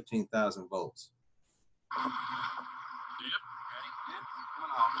 115,000 volts. Yep. Ready? Yep.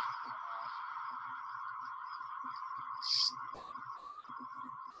 Coming off.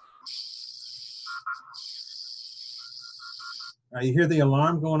 All right, you hear the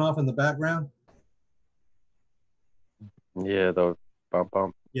alarm going off in the background? Yeah, the bump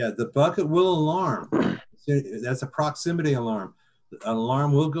bump. Yeah, the bucket will alarm. That's a proximity alarm. An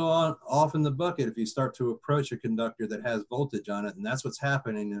alarm will go off in the bucket if you start to approach a conductor that has voltage on it, and that's what's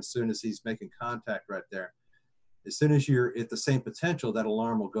happening as soon as he's making contact right there. As soon as you're at the same potential, that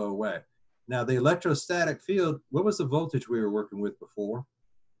alarm will go away. Now, the electrostatic field, what was the voltage we were working with before?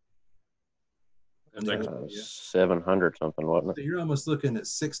 700 something, wasn't So it? you're almost looking at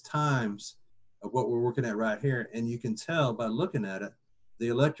 6 times of what we're working at right here, and you can tell by looking at it, the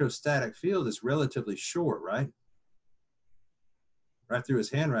electrostatic field is relatively short, right? Right through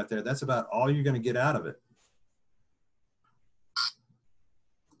his hand right there. That's about all you're going to get out of it.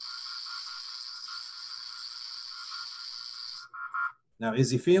 Now,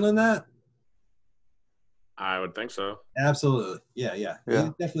 is he feeling that? I would think so. Absolutely. Yeah. Yeah. He's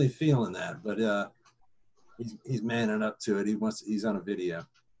definitely feeling that, but he's manning up to it. He's on a video.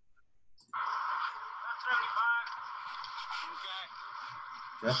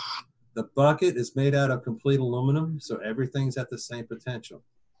 Okay. The bucket is made out of complete aluminum, so everything's at the same potential.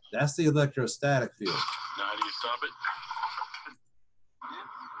 That's the electrostatic field. Now, do you stop it?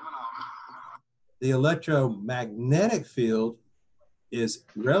 The electromagnetic field is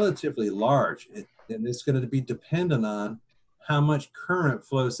relatively large, and it's going to be dependent on how much current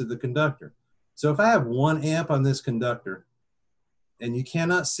flows through the conductor. So if I have 1 amp on this conductor, and you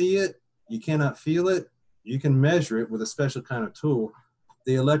cannot see it, you cannot feel it, you can measure it with a special kind of tool.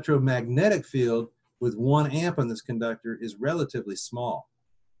 The electromagnetic field with 1 amp on this conductor is relatively small.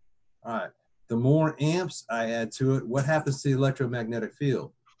 All right, the more amps I add to it, what happens to the electromagnetic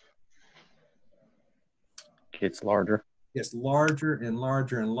field? It's larger. Gets larger and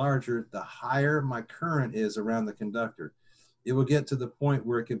larger and larger the higher my current is around the conductor. It will get to the point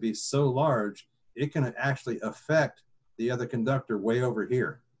where it can be so large, it can actually affect the other conductor way over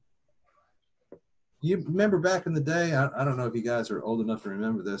here. You remember back in the day, I don't know if you guys are old enough to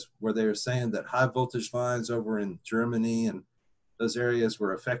remember this, where they were saying that high voltage lines over in Germany and those areas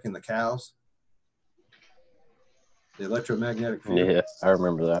were affecting the cows? The electromagnetic field. Yeah, I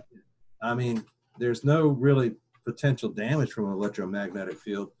remember that. I mean, there's no really potential damage from an electromagnetic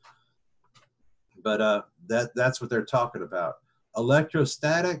field, but that's what they're talking about.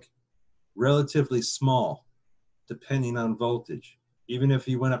 Electrostatic, relatively small, depending on voltage. Even if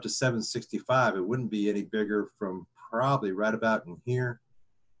you went up to 765, it wouldn't be any bigger from probably right about in here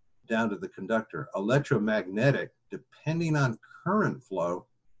down to the conductor. Electromagnetic, depending on current flow,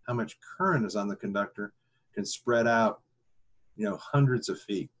 how much current is on the conductor, can spread out, hundreds of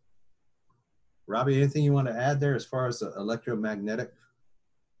feet. Robbie, anything you want to add there as far as the electromagnetic?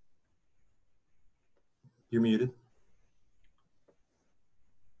 You're muted.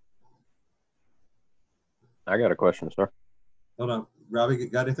 I got a question, sir. Hold on. Robbie,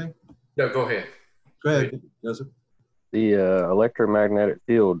 got anything? No, go ahead. Go ahead, Joseph. The electromagnetic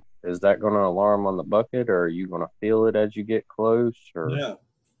field, is that going to alarm on the bucket, or are you going to feel it as you get close? Or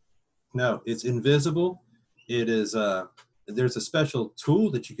No, it's invisible. It is. There's a special tool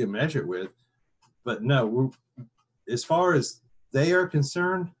that you can measure it with, but no. As far as they are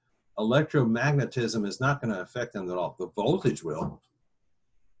concerned, electromagnetism is not going to affect them at all. The voltage will,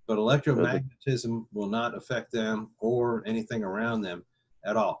 but electromagnetism will not affect them or anything around them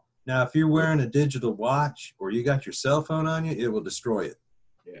at all. Now, if you're wearing a digital watch or you got your cell phone on you, it will destroy it.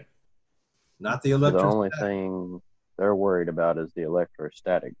 Yeah. Not the the electrostatic. only thing they're worried about is the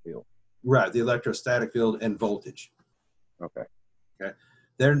electrostatic field. Right, the electrostatic field and voltage. Okay. Okay.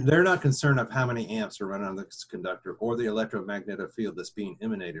 They're not concerned of how many amps are running on this conductor or the electromagnetic field that's being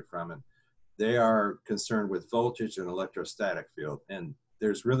emanated from it. They are concerned with voltage and electrostatic field. And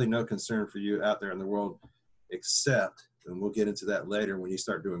there's really no concern for you out there in the world except, and we'll get into that later when you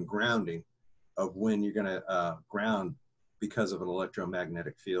start doing grounding, of when you're going to ground because of an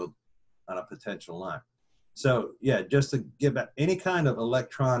electromagnetic field on a potential line. So yeah, just to give back any kind of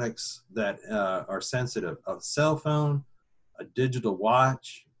electronics that are sensitive, a cell phone, a digital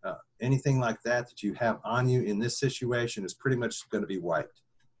watch, anything like that that you have on you in this situation is pretty much going to be wiped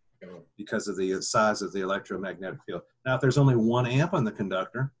because of the size of the electromagnetic field. Now, if there's only 1 amp on the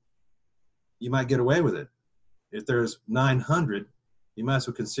conductor, you might get away with it. If there's 900, you might as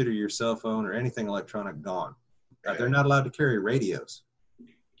well consider your cell phone or anything electronic gone. They're not allowed to carry radios.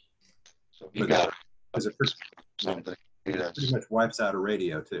 So you got something. Pretty much wipes out a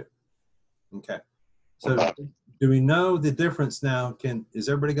radio too. Okay. What So about- do we know the difference now? Is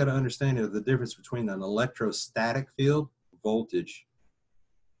everybody got an understanding of the difference between an electrostatic field, voltage,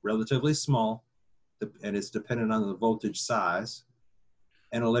 relatively small, and it's dependent on the voltage size,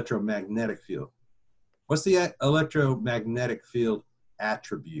 and electromagnetic field? What's the electromagnetic field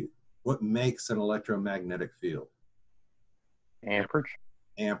attribute? What makes an electromagnetic field? Amperage.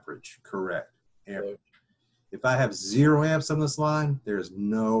 Amperage, correct. Amperage. If I have 0 amps on this line, there's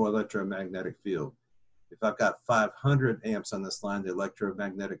no electromagnetic field. If I've got 500 amps on this line, the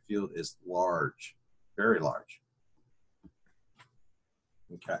electromagnetic field is large, very large.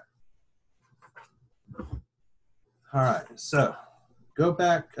 Okay. All right, so go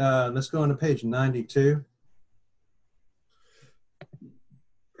back, let's go on to page 92.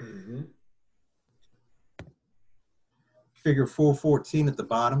 Figure 414 at the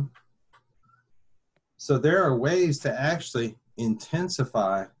bottom. So there are ways to actually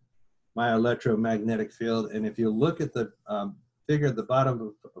intensify my electromagnetic field. And if you look at the figure at the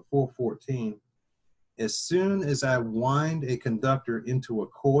bottom of 414, as soon as I wind a conductor into a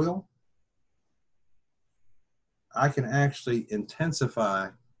coil, I can actually intensify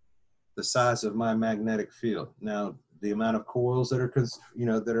the size of my magnetic field. Now, the amount of coils that are,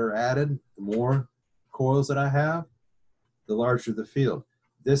 that are added, the more coils that I have, the larger the field.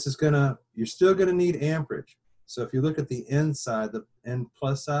 This is you're still gonna need amperage. So if you look at the N side, the N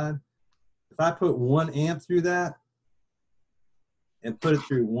plus side, if I put 1 amp through that and put it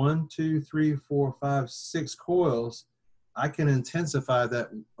through 1, 2, 3, 4, 5, 6 coils, I can intensify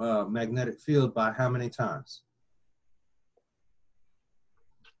that magnetic field by how many times?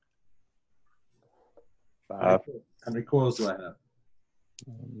 5. How many coils do I have?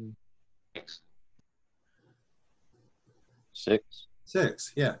 6.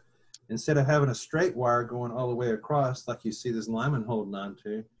 6, yeah. Instead of having a straight wire going all the way across, like you see this lineman holding on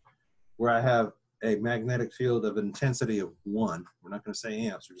to, where I have a magnetic field of intensity of 1, we're not going to say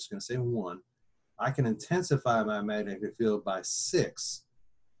amps, we're just going to say 1, I can intensify my magnetic field by 6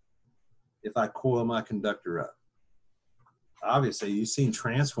 if I coil my conductor up. Obviously, you've seen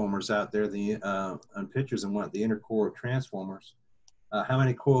transformers out there on pictures and the inner core of transformers. How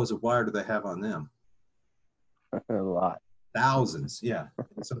many coils of wire do they have on them? A lot. Thousands, yeah.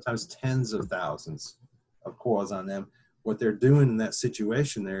 Sometimes tens of thousands of coils on them. What they're doing in that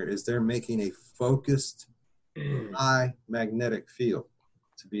situation there is they're making a focused high magnetic field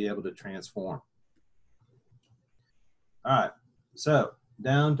to be able to transform. All right, so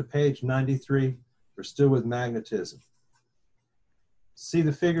down to page 93, we're still with magnetism. See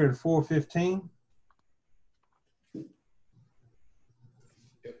the figure in 415?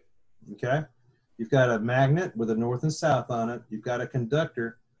 Okay. You've got a magnet with a north and south on it. You've got a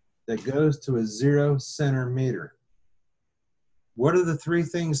conductor that goes to a 0 center meter. What are the 3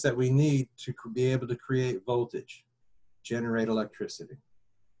 things that we need to be able to create voltage, generate electricity?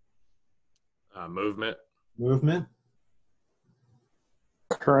 Movement. Movement.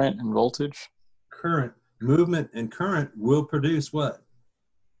 Current and voltage. Current. Movement and current will produce what?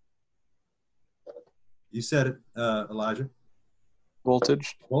 You said it, Elijah.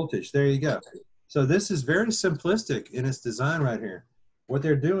 Voltage. Voltage. There you go. So this is very simplistic in its design right here. What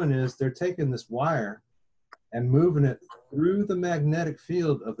they're doing is they're taking this wire and moving it through the magnetic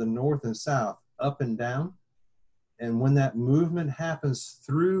field of the north and south, up and down. And when that movement happens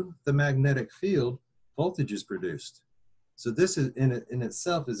through the magnetic field, voltage is produced. So this is in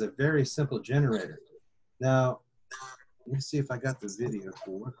itself is a very simple generator. Now, let me see if I got the video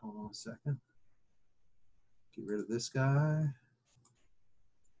for it. Hold on a second. Get rid of this guy.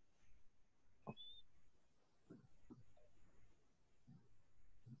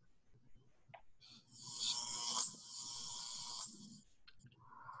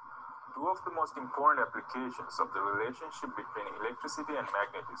 most important applications of the relationship between electricity and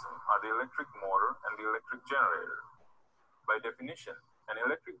magnetism are the electric motor and the electric generator. By definition, an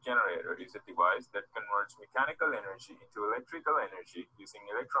electric generator is a device that converts mechanical energy into electrical energy using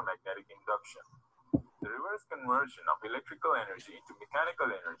electromagnetic induction. The reverse conversion of electrical energy into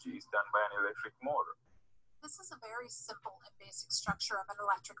mechanical energy is done by an electric motor. This is a very simple and basic structure of an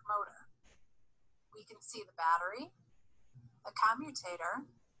electric motor. We can see the battery, the commutator,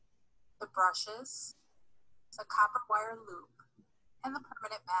 the brushes, the copper wire loop, and the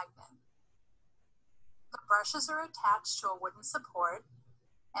permanent magnet. The brushes are attached to a wooden support,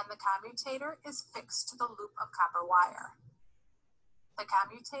 and the commutator is fixed to the loop of copper wire. The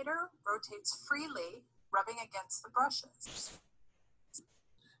commutator rotates freely, rubbing against the brushes.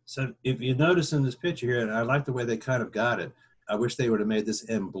 So if you notice in this picture here, and I like the way they kind of got it, I wish they would have made this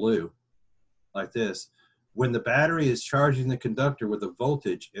M blue, like this. When the battery is charging the conductor with a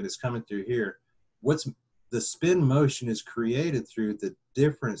voltage and it's coming through here, the spin motion is created through the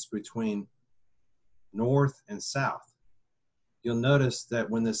difference between north and south. You'll notice that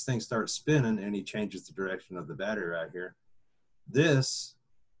when this thing starts spinning and he changes the direction of the battery right here, this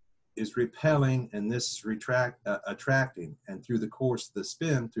is repelling and this is attracting, and through the course of the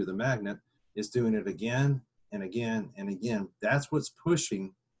spin through the magnet is doing it again and again and again. That's what's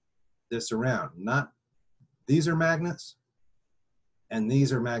pushing this around. Not these are magnets and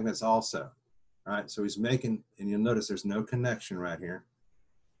these are magnets also. All right, so he's making, and you'll notice there's no connection right here.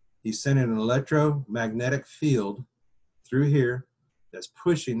 He's sending an electromagnetic field through here that's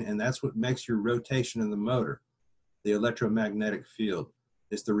pushing, and that's what makes your rotation in the motor. The electromagnetic field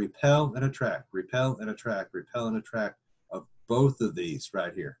is the repel and attract, repel and attract, repel and attract of both of these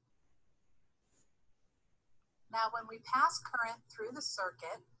right here. Now, when we pass current through the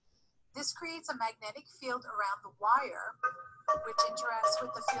circuit, this creates a magnetic field around the wire, which interacts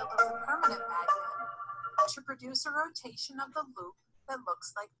with the field of the permanent magnet to produce a rotation of the loop that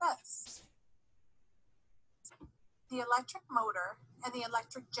looks like this. The electric motor and the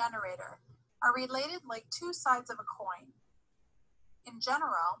electric generator are related like two sides of a coin. In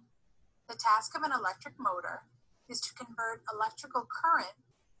general, the task of an electric motor is to convert electrical current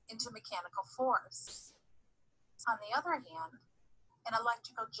into mechanical force. On the other hand, an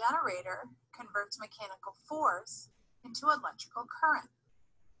electrical generator converts mechanical force into electrical current.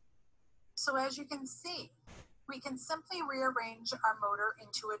 So as you can see, we can simply rearrange our motor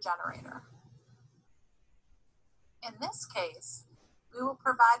into a generator. In this case, we will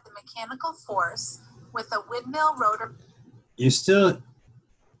provide the mechanical force with a windmill rotor. The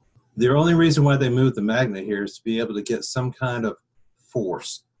only reason why they moved the magnet here is to be able to get some kind of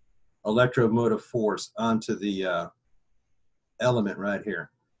force, electromotive force onto the element right here.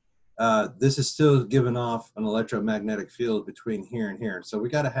 This is still giving off an electromagnetic field between here and here. So we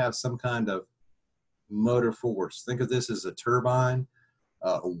got to have some kind of motor force. Think of this as a turbine,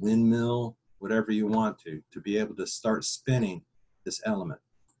 a windmill, whatever you want to be able to start spinning this element.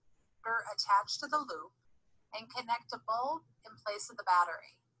 Attached to the loop and connect a bulb in place of the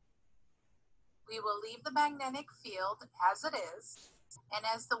battery. We will leave the magnetic field as it is, and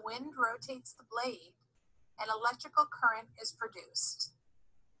as the wind rotates the blade, an electrical current is produced.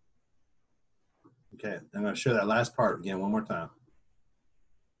 Okay, I'm going to show that last part again one more time.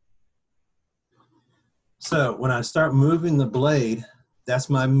 So when I start moving the blade, that's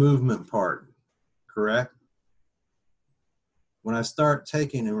my movement part, correct? When I start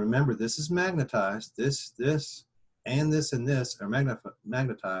taking, and remember this is magnetized, this, and this are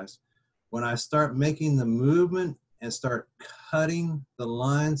magnetized. When I start making the movement and start cutting the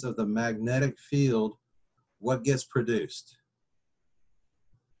lines of the magnetic field, what gets produced?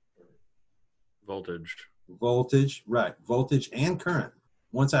 Voltage. Voltage, right, voltage and current.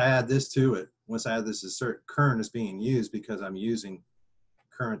 Once I add this to it, once I add this, a certain current is being used because I'm using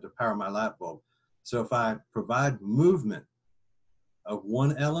current to power my light bulb. So if I provide movement of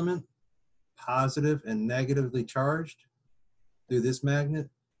one element, positive and negatively charged through this magnet,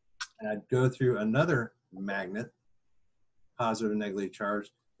 and I'd go through another magnet, positive and negatively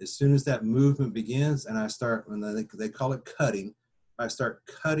charged, as soon as that movement begins and I start, when they call it cutting, I start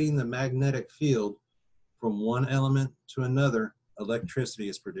cutting the magnetic field from one element to another, electricity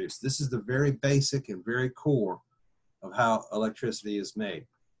is produced. This is the very basic and very core of how electricity is made.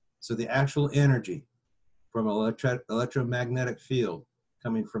 So the actual energy from an electromagnetic field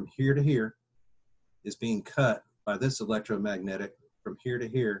coming from here to here is being cut by this electromagnetic from here to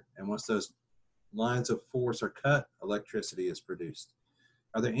here. And once those lines of force are cut, electricity is produced.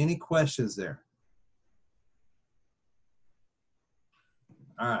 Are there any questions there?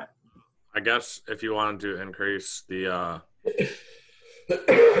 All right. I guess if you wanted to increase the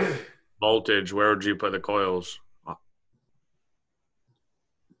voltage, where would you put the coils? Or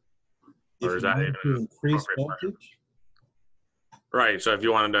If is you that want even to an increase appropriate question? voltage, Right. So if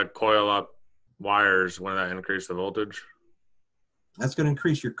you wanted to coil up wires, wouldn't that increase the voltage? that's going to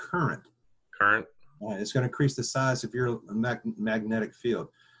increase your current. Current? It's going to increase the size of your magnetic field.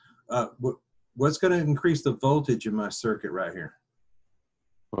 What's going to increase the voltage in my circuit right here?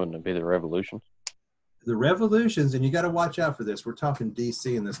 Wouldn't it be the revolutions? The revolutions, and you got to watch out for this. We're talking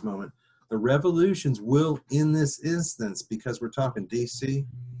DC in this moment. The revolutions will, in this instance, because we're talking DC,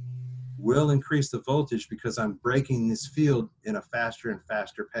 will increase the voltage because I'm breaking this field in a faster and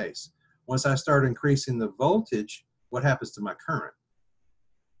faster pace. Once I start increasing the voltage, what happens to my current?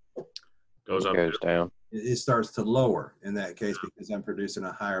 Goes up. Goes down. It starts to lower in that case because I'm producing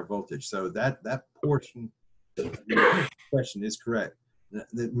a higher voltage. So that portion of your question is correct.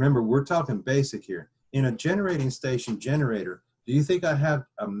 Remember, we're talking basic here. In a generating station generator, do you think I have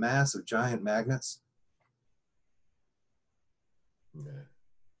a mass of giant magnets? No.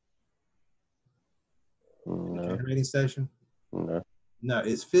 Generating station? No. No,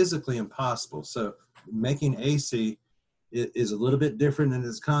 it's physically impossible. So making AC is a little bit different in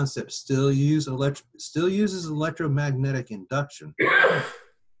its concept. Still uses electromagnetic induction,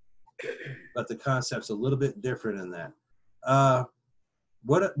 but the concept's a little bit different in that.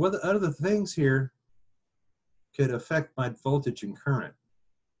 What other things here could affect my voltage and current?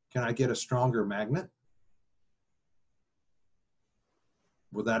 Can I get a stronger magnet?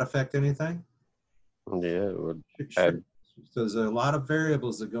 Will that affect anything? Yeah, it would. Sure. So there's a lot of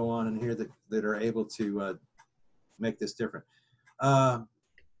variables that go on in here that are able to make this different.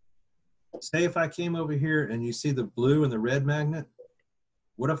 Say if I came over here and you see the blue and the red magnet,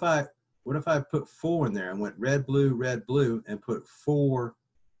 what if I put 4 in there and went red, blue, and put 4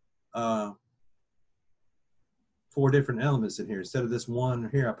 different elements in here? Instead of this one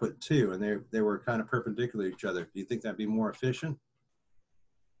here, I put 2, and they were kind of perpendicular to each other. Do you think that'd be more efficient?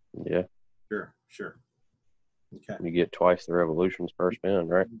 Yeah. Sure. Okay. You get twice the revolutions per spin,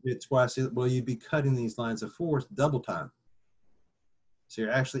 right? You get twice. Well, you'd be cutting these lines of force double time. So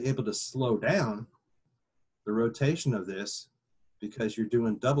you're actually able to slow down the rotation of this because you're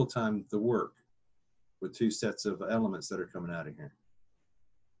doing double time the work with 2 sets of elements that are coming out of here.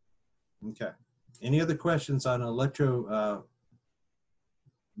 Okay. Any other questions on electromagnetic?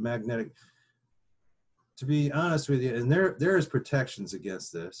 To be honest with you, and there is protections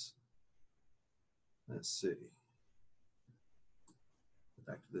against this. Let's see.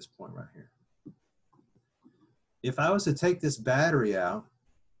 Back to this point right here. If I was to take this battery out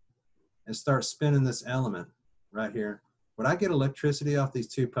and start spinning this element right here, would I get electricity off these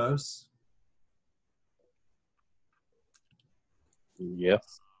 2 posts? Yeah.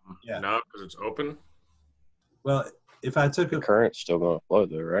 No, because it's open. Well, if I took the current's still going to flow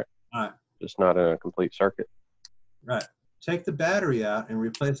though, right? All right. Just not in a complete circuit. Right. Take the battery out and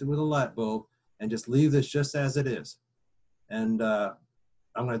replace it with a light bulb and just leave this just as it is. And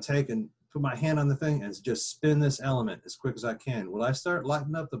I'm going to take and put my hand on the thing and just spin this element as quick as I can. Will I start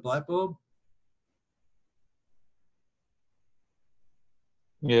lighting up the light bulb?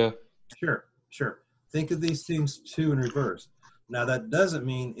 Yeah. Sure. Think of these things too in reverse. Now that doesn't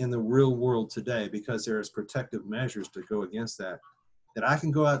mean in the real world today, because there's protective measures to go against that I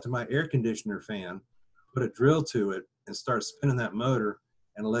can go out to my air conditioner fan, put a drill to it, and start spinning that motor,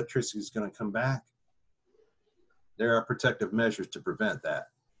 and electricity is going to come back. There are protective measures to prevent that.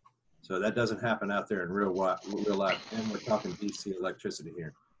 So that doesn't happen out there in real life, and we're talking DC electricity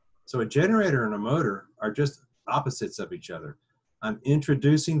here. So a generator and a motor are just opposites of each other. I'm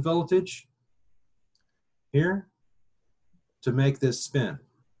introducing voltage here to make this spin,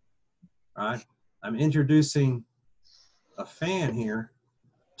 right? I'm introducing a fan here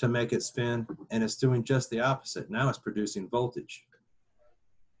to make it spin, and it's doing just the opposite. Now it's producing voltage.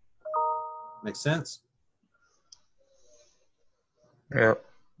 Make sense? Yeah.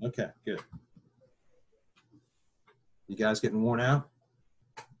 Okay, good. You guys getting worn out?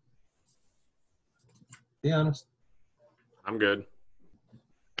 Be honest. I'm good.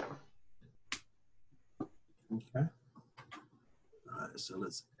 Okay. All right, so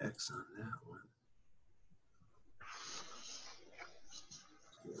let's X on that one.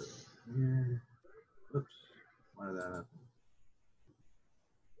 Here. Oops. Why did that happen?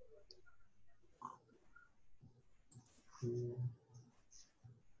 Here.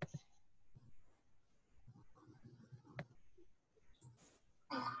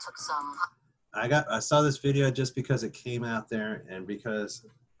 Took some. I saw this video just because it came out there, and because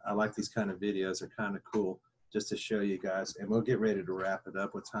I like these kind of videos. They're kind of cool, just to show you guys. And we'll get ready to wrap it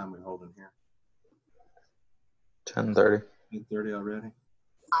up. What time are we holding here? 10:30. 10:30 already.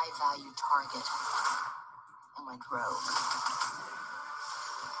 high-value target and went rogue.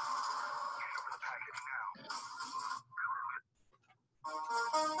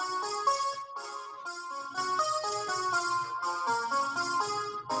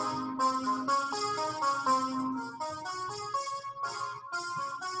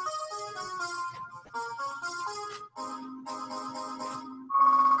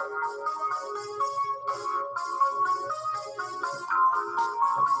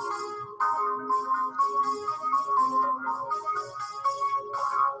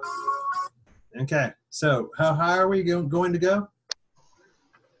 Okay, so how high are we going to go?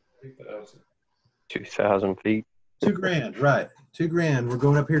 2,000 feet. $2,000, right? $2,000. We're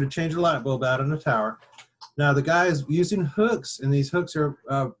going up here to change the light bulb out in the tower. Now the guy is using hooks, and these hooks are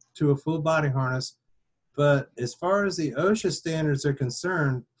to a full body harness. But as far as the OSHA standards are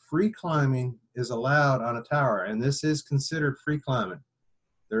concerned, free climbing is allowed on a tower, and this is considered free climbing.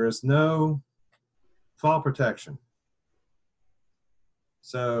 There is no fall protection.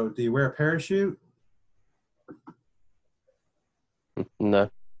 So, do you wear a parachute?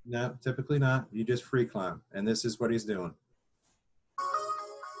 No. No, typically not. You just free climb, and this is what he's doing.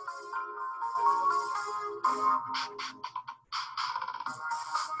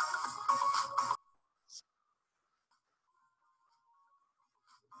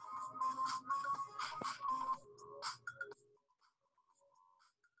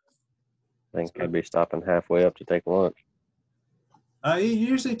 I think I'd be stopping halfway up to take lunch. It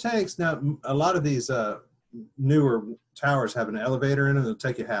usually takes, now a lot of these newer towers have an elevator in it. It'll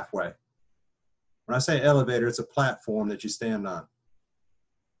take you halfway. When I say elevator, it's a platform that you stand on.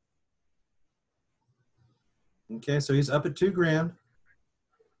 Okay, so he's up at $2,000.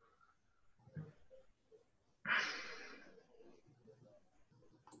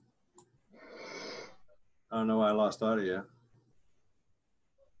 I don't know why I lost audio.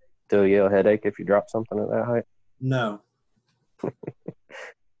 Still yell headache if you drop something at that height? No.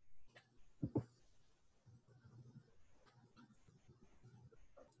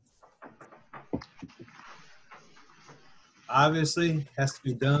 Obviously, has to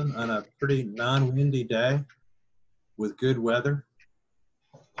be done on a pretty non-windy day with good weather.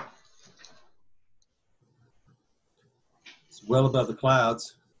 It's well above the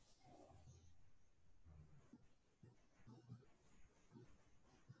clouds.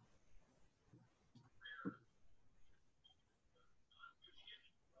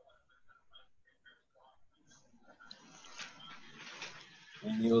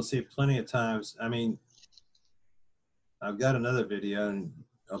 And you'll see plenty of times. I mean, I've got another video, and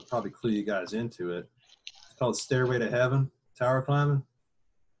I'll probably clue you guys into it. It's called Stairway to Heaven, tower climbing.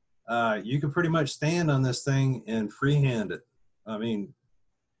 You can pretty much stand on this thing and freehand it. I mean,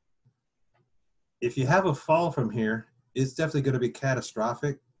 if you have a fall from here, it's definitely going to be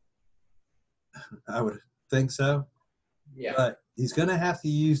catastrophic. I would think so. Yeah. But he's going to have to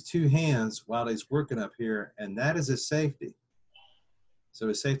use two hands while he's working up here, and that is his safety. So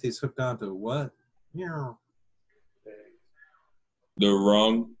his safety is hooked onto what? Yeah. The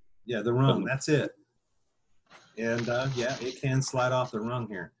rung. Yeah, the rung. That's it. And yeah, it can slide off the rung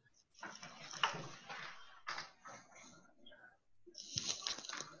here.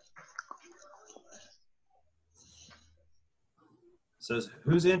 So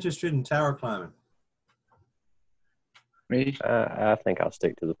who's interested in tower climbing? Me? I think I'll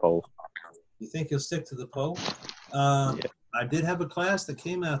stick to the pole. You think you'll stick to the pole? Yeah. I did have a class that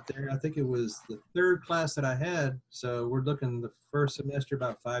came out there. I think it was the third class that I had. So we're looking the first semester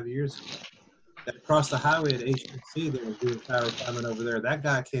about 5 years ago. That across the highway at HBC, they were doing tower climbing over there. That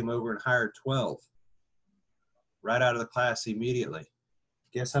guy came over and hired 12 right out of the class immediately.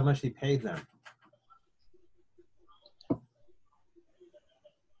 Guess how much he paid them?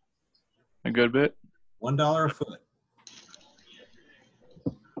 A good bit. $1 a foot.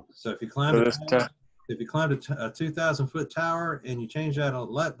 So if you climb if you climbed a 2,000-foot tower and you changed out a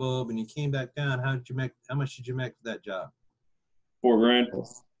light bulb and you came back down, how much did you make for that job? $4,000.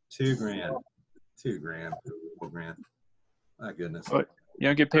 $2,000. $2,000. $4,000. My goodness. What? You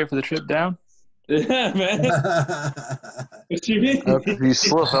don't get paid for the trip down? Yeah, man. What you mean? If you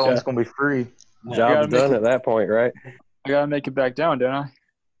slip, that one's gonna be free. Job's done at that point, right? I gotta make it back down, don't I?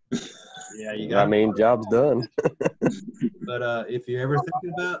 Yeah, you got. I mean, job's done. But if you're ever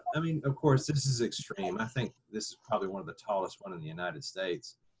thinking about, I mean, of course, this is extreme. I think this is probably one of the tallest one in the United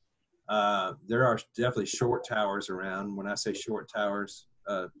States. There are definitely short towers around. When I say short towers,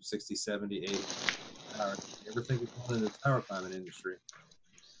 60, 70, 80 towers. If you ever think of going into the tower climbing industry,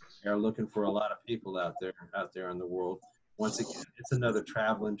 they're looking for a lot of people out there in the world. Once again, it's another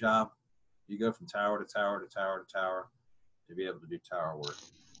traveling job. You go from tower to tower to tower to tower, to be able to do tower work.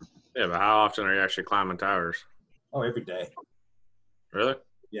 Yeah, but how often are you actually climbing towers? Oh, every day. Really?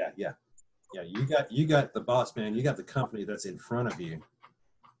 Yeah. You got the boss man. You got the company that's in front of you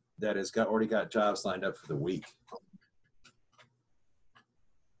that has already got jobs lined up for the week.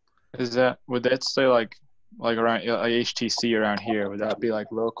 Would that stay like around like HTC around here? Would that be like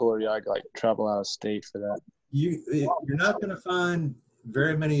local, or you like travel out of state for that? You're not going to find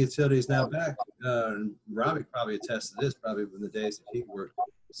very many utilities now. Back, Robbie probably attests to this. Probably in the days that he worked,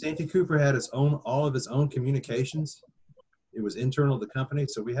 Santee Cooper had all of its own communications. It was internal to the company,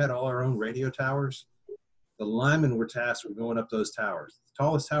 so we had all our own radio towers. The linemen were tasked with going up those towers. The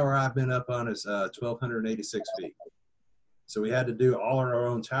tallest tower I've been up on is 1,286 feet. So we had to do all of our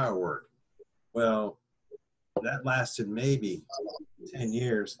own tower work. Well, that lasted maybe 10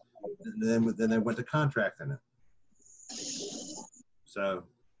 years. And then they went to contracting it. So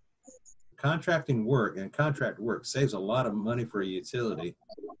contracting work and contract work saves a lot of money for a utility.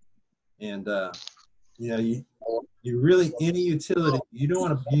 And, you really, any utility, you don't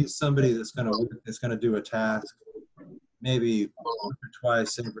want to use somebody that's going to do a task maybe once or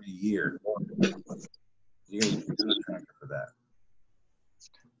twice every year. You're going to use a contractor for that.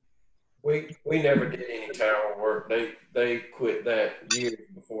 We never did any tower work. They quit that years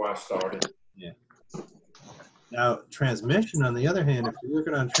before I started. Yeah. Now, transmission, on the other hand, if you're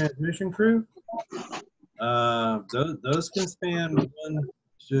working on transmission crew, those can span 1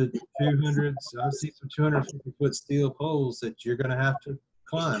 to 200. So I see some 250-foot steel poles that you're going to have to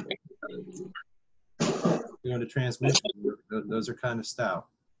climb. Going to transmission, those are kind of stout.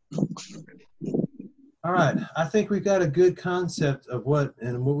 All right, I think we've got a good concept of what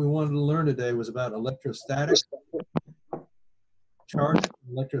we wanted to learn today was about electrostatic charge,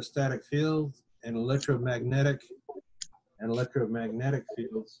 electrostatic fields, and electromagnetic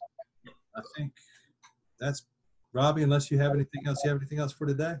fields. I think that's, Robbie, unless you have anything else. You have anything else for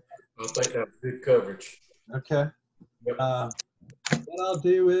today? I think that's good coverage. Okay. What I'll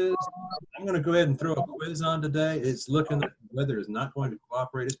do is I'm going to go ahead and throw a quiz on today. It's looking like the weather is not going to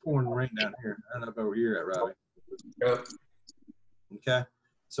cooperate. It's pouring rain down here. I don't know about where you're at, Robbie. Yep. Okay.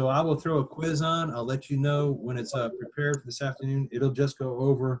 So I will throw a quiz on. I'll let you know when it's prepared for this afternoon. It'll just go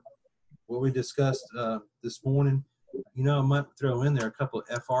over what we discussed this morning. I might throw in there a couple of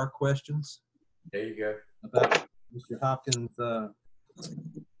FR questions. There you go. About Mr. Hopkins'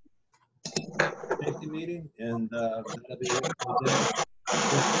 safety meeting, and that'll be it for the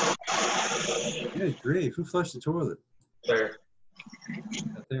day. Good grief, who flushed the toilet? There.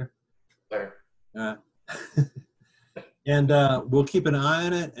 Out there? There. All right. And we'll keep an eye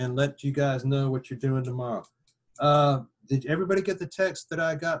on it and let you guys know what you're doing tomorrow. Did everybody get the text that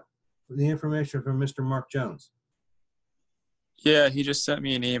I got, the information from Mr. Mark Jones? Yeah, he just sent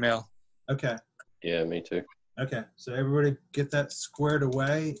me an email. Okay. Yeah, me too. Okay, so everybody get that squared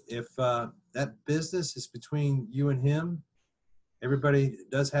away. If that business is between you and him, everybody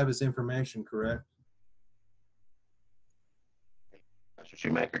does have his information, correct? That's what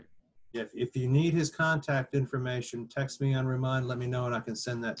you make her. If you need his contact information, text me on Remind, let me know, and I can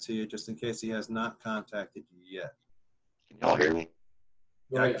send that to you just in case he has not contacted you yet. Can y'all hear me?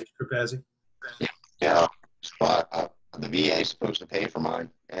 Yeah, Trapezi? Yeah. So the VA is supposed to pay for mine,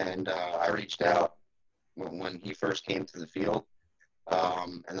 and I reached out when he first came to the field,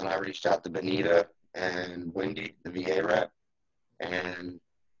 and then I reached out to Benita and Wendy, the VA rep, and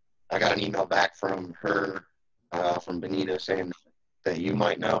I got an email back from her, from Benita, saying that you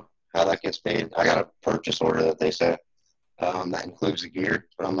might know how that gets paid. I got a purchase order that they sent that includes the gear,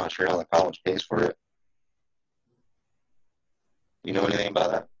 but I'm not sure how the college pays for it. You know anything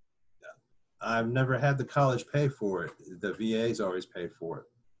about that? I've never had the college pay for it. The VA's always paid for it.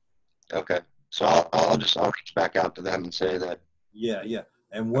 Okay. So I'll reach back out to them and say that. Yeah.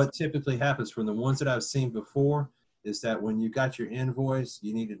 And what typically happens from the ones that I've seen before is that when you got your invoice,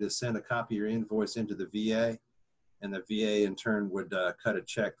 you needed to send a copy of your invoice into the VA, and the VA in turn would cut a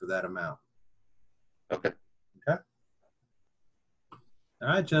check for that amount. Okay. Okay. All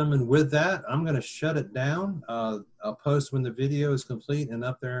right, gentlemen, with that, I'm going to shut it down. I'll post when the video is complete and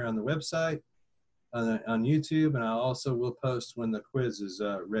up there on the website, on YouTube, and I also will post when the quiz is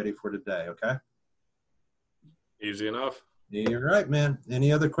ready for today, okay? Easy enough. You're right, man.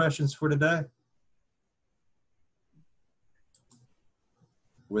 Any other questions for today?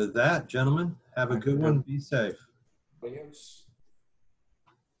 With that, gentlemen, have a good one. Be safe. Adios.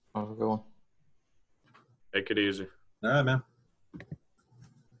 Have a good one. Take it easy. All right, man.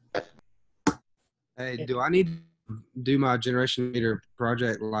 Hey, do I need to do my generation meter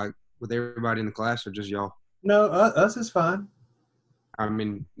project like with everybody in the class or just y'all? No, us is fine. I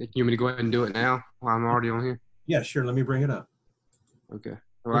mean, you want me to go ahead and do it now while I'm already on here? Yeah, sure. Let me bring it up. Okay.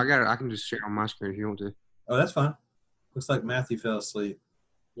 Well, I got it. I can just share on my screen if you want to. Oh, that's fine. Looks like Matthew fell asleep.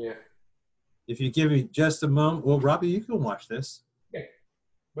 Yeah. If you give me just a moment, well, Robbie, you can watch this. Yeah.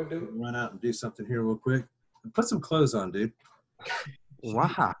 We'll do it. Run out and do something here real quick. Put some clothes on, dude.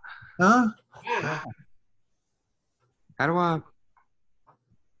 Wow. Huh? How do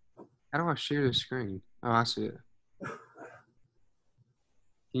I share the screen? Oh, I see it.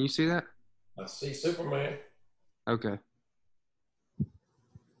 Can you see that? I see Superman. Okay.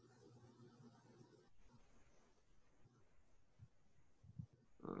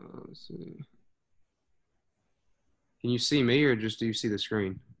 Let's see. Can you see me or just do you see the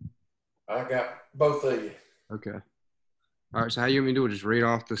screen? I got both of you. Okay. All right. So how you want me to do it? Just read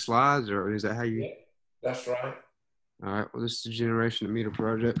off the slides, or is that how you? Yeah, that's right. All right. Well, this is the generation of meter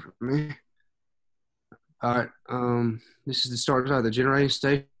project for me. All right. This is the start of the generating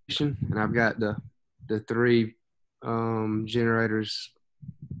station, and I've got the three generators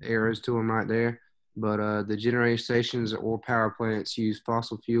arrows to them right there. But the generating stations or power plants use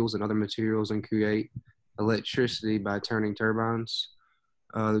fossil fuels and other materials and create electricity by turning turbines.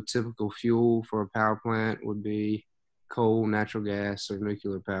 The typical fuel for a power plant would be coal, natural gas, or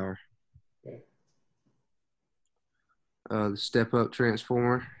nuclear power. Okay. The step-up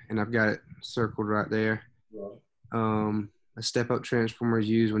transformer, and I've got it circled right there. Right. A step-up transformer is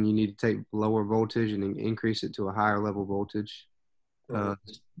used when you need to take lower voltage and increase it to a higher level voltage.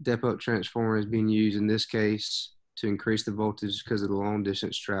 Step-up transformer is being used in this case to increase the voltage because of the long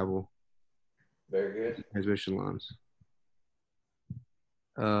distance travel. Very good. Transmission lines.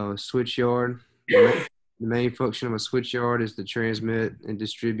 Switch yard. The main function of a switch yard is to transmit and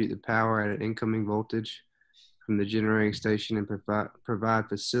distribute the power at an incoming voltage from the generating station and provide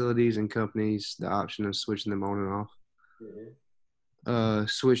facilities and companies the option of switching them on and off. Mm-hmm.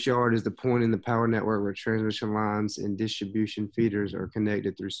 Switch yard is the point in the power network where transmission lines and distribution feeders are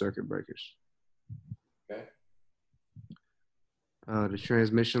connected through circuit breakers. Okay. The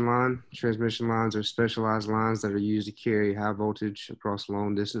transmission line. Transmission lines are specialized lines that are used to carry high voltage across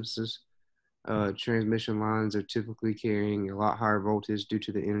long distances. Transmission lines are typically carrying a lot higher voltage due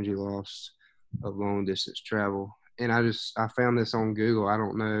to the energy loss of long distance travel. And I found this on Google. I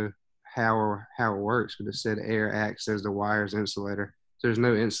don't know how it works, but it said air acts as the wire's insulator. So there's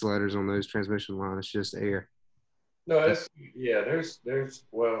no insulators on those transmission lines. It's just air. No, there's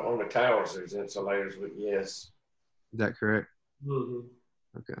well, on the towers there's insulators, but yes. Is that correct? Mm-hmm.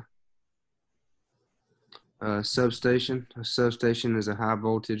 Okay. Substation. A substation is a high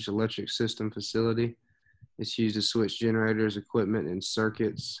voltage electric system facility. It's used to switch generators, equipment, and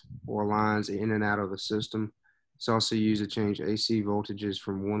circuits or lines in and out of a system. It's also used to change AC voltages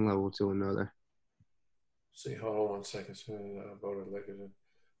from one level to another. See, hold on 1 second. So I voted elected.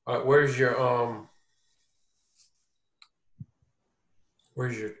 All right, where's your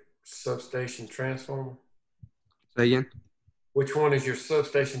substation transformer? Say again? Which one is your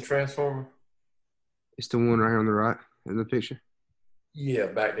substation transformer? It's the one right here on the right in the picture. Yeah,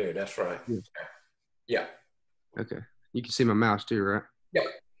 back there. That's right. Yeah. Okay. You can see my mouse too, right? Yep.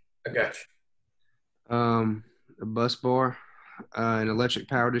 I got you. A bus bar. In electric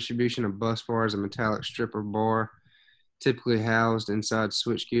power distribution, a bus bar is a metallic strip or bar typically housed inside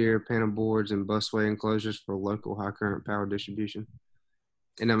switchgear, panel boards, and busway enclosures for local high current power distribution.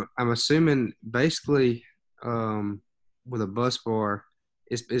 And I'm assuming basically with a bus bar,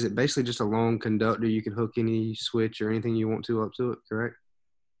 is it basically just a long conductor you can hook any switch or anything you want to up to it, correct?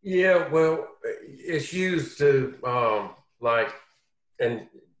 Yeah, well, it's used to and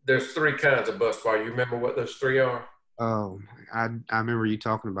there's three kinds of bus bar. You remember what those three are? Oh, I remember you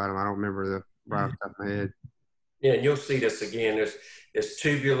talking about them. I don't remember the right off the top of my head. Yeah, and you'll see this again. There's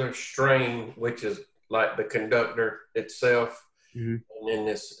tubular strain, which is like the conductor itself, and then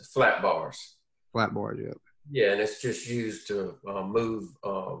there's flat bars. Flat bars, yep. Yeah, and it's just used to move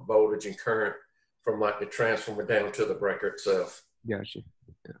voltage and current from like the transformer down to the breaker itself. Gotcha.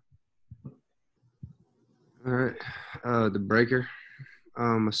 Yeah. All right. The breaker.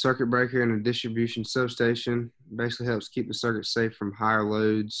 A circuit breaker in a distribution substation basically helps keep the circuit safe from higher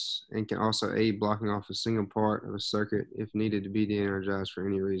loads and can also aid blocking off a single part of a circuit if needed to be de-energized for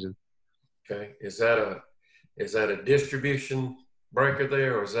any reason. Okay. Is that a distribution breaker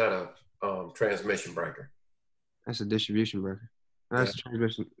there, or is that a transmission breaker? That's a distribution breaker. That's a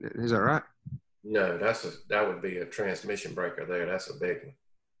transmission. Is that right? No, that would be a transmission breaker there. That's a big one.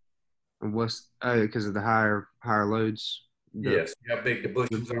 And what's because of the higher loads? Yes. See how big the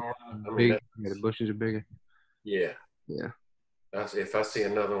bushings are? The bushings are bigger. Yeah. Yeah. If I see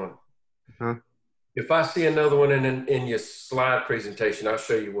another one. Huh? If I see another one in your slide presentation, I'll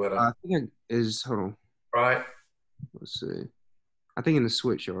show you what I think it is. Hold on. Right. Let's see. I think in the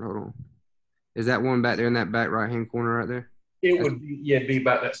switch yard. Hold on. Is that one back there in that back right-hand corner right there? It would be, yeah, it'd be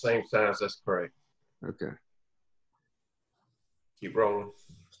about that same size. That's correct. Okay. Keep rolling.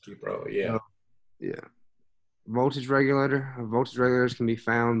 Keep rolling. Yeah. Yeah. Voltage regulator. Voltage regulators can be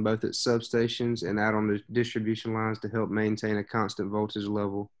found both at substations and out on the distribution lines to help maintain a constant voltage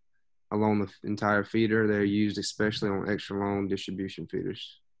level along the entire feeder. They're used especially on extra long distribution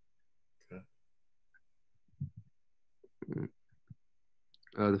feeders. Okay.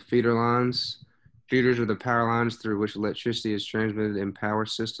 The feeder lines. Feeders are the power lines through which electricity is transmitted in power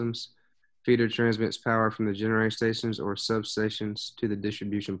systems. Feeder transmits power from the generating stations or substations to the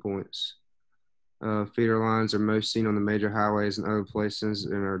distribution points. Feeder lines are most seen on the major highways and other places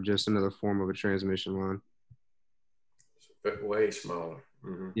and are just another form of a transmission line. But way smaller.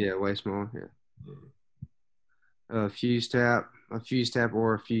 Mm-hmm. Yeah, way smaller. Yeah. Mm-hmm. Fuse tap. A fuse tap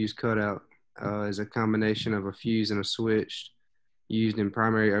or a fuse cutout is a combination of a fuse and a switch used in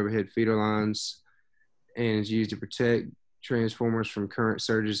primary overhead feeder lines and is used to protect transformers from current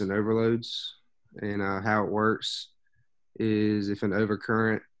surges and overloads. And how it works is if an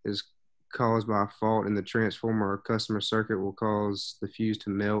overcurrent is caused by a fault in the transformer or customer circuit will cause the fuse to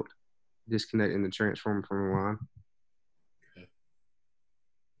melt, disconnecting the transformer from the line.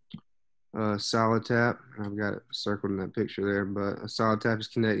 Solid tap, I've got it circled in that picture there, but a solid tap is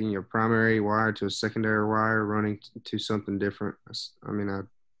connecting your primary wire to a secondary wire running to something different. I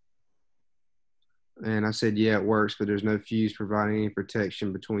said, yeah, it works, but there's no fuse providing any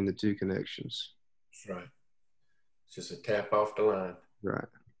protection between the two connections. That's right. It's just a tap off the line. Right.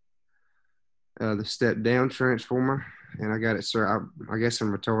 The step down transformer, and I got it, sir. I guess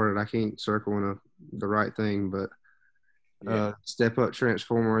I'm retarded. I can't circle in the right thing, but step up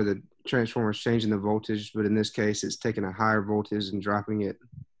transformer, the transformer is changing the voltage, but in this case, it's taking a higher voltage and dropping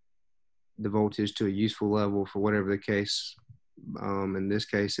the voltage to a useful level for whatever the case. In this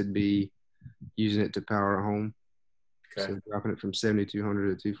case, it'd be using it to power a home. Okay. So dropping it from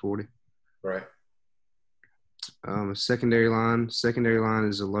 7,200 to 240. Right. A secondary line. Secondary line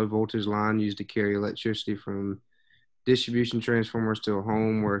is a low voltage line used to carry electricity from distribution transformers to a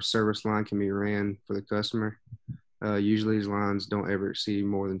home where a service line can be ran for the customer. Usually these lines don't ever exceed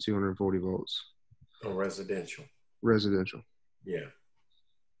more than 240 volts. On residential. Residential. Yeah.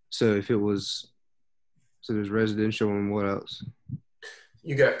 So there's residential and what else?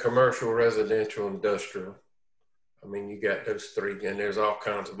 You got commercial, residential, industrial. I mean, you got those three, and there's all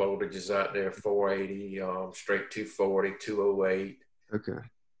kinds of voltages out there, 480, straight 240, 208. Okay.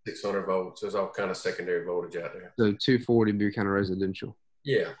 600 volts. There's all kind of secondary voltage out there. So 240 be kind of residential.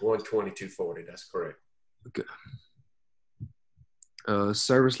 Yeah, 120, 240. That's correct. Okay.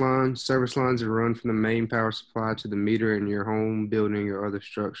 Service lines. Service lines are run from the main power supply to the meter in your home, building, or other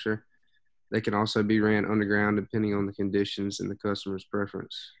structure. They can also be ran underground depending on the conditions and the customer's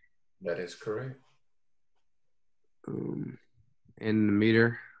preference. That is correct. And the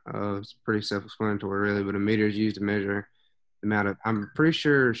meter, it's pretty self-explanatory really, but a meter is used to measure the amount of, I'm pretty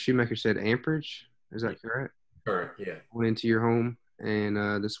sure Shoemaker said amperage. Is that correct? Correct, yeah. Went into your home,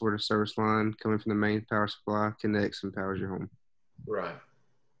 and this is where the service line coming from the main power supply connects and powers your home. Right.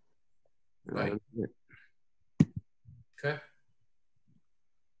 Right. Okay.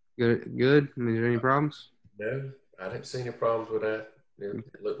 Good. Good. I mean, is there any problems? No, I didn't see any problems with that.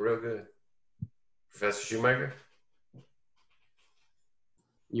 It looked real good. Professor Shoemaker?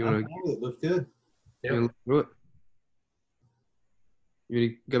 You want to? It looked good. You want to look through it? You need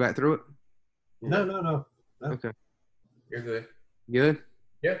to go back through it? No. Okay. You're good. Good?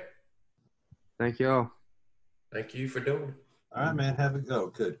 Yep. Thank you all. Thank you for doing it. All right, man. Have a go.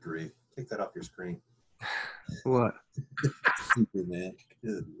 Good grief. Take that off your screen. What? Stupid, man.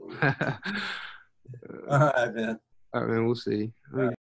 Good Lord. All right, man. All right, man. We'll see.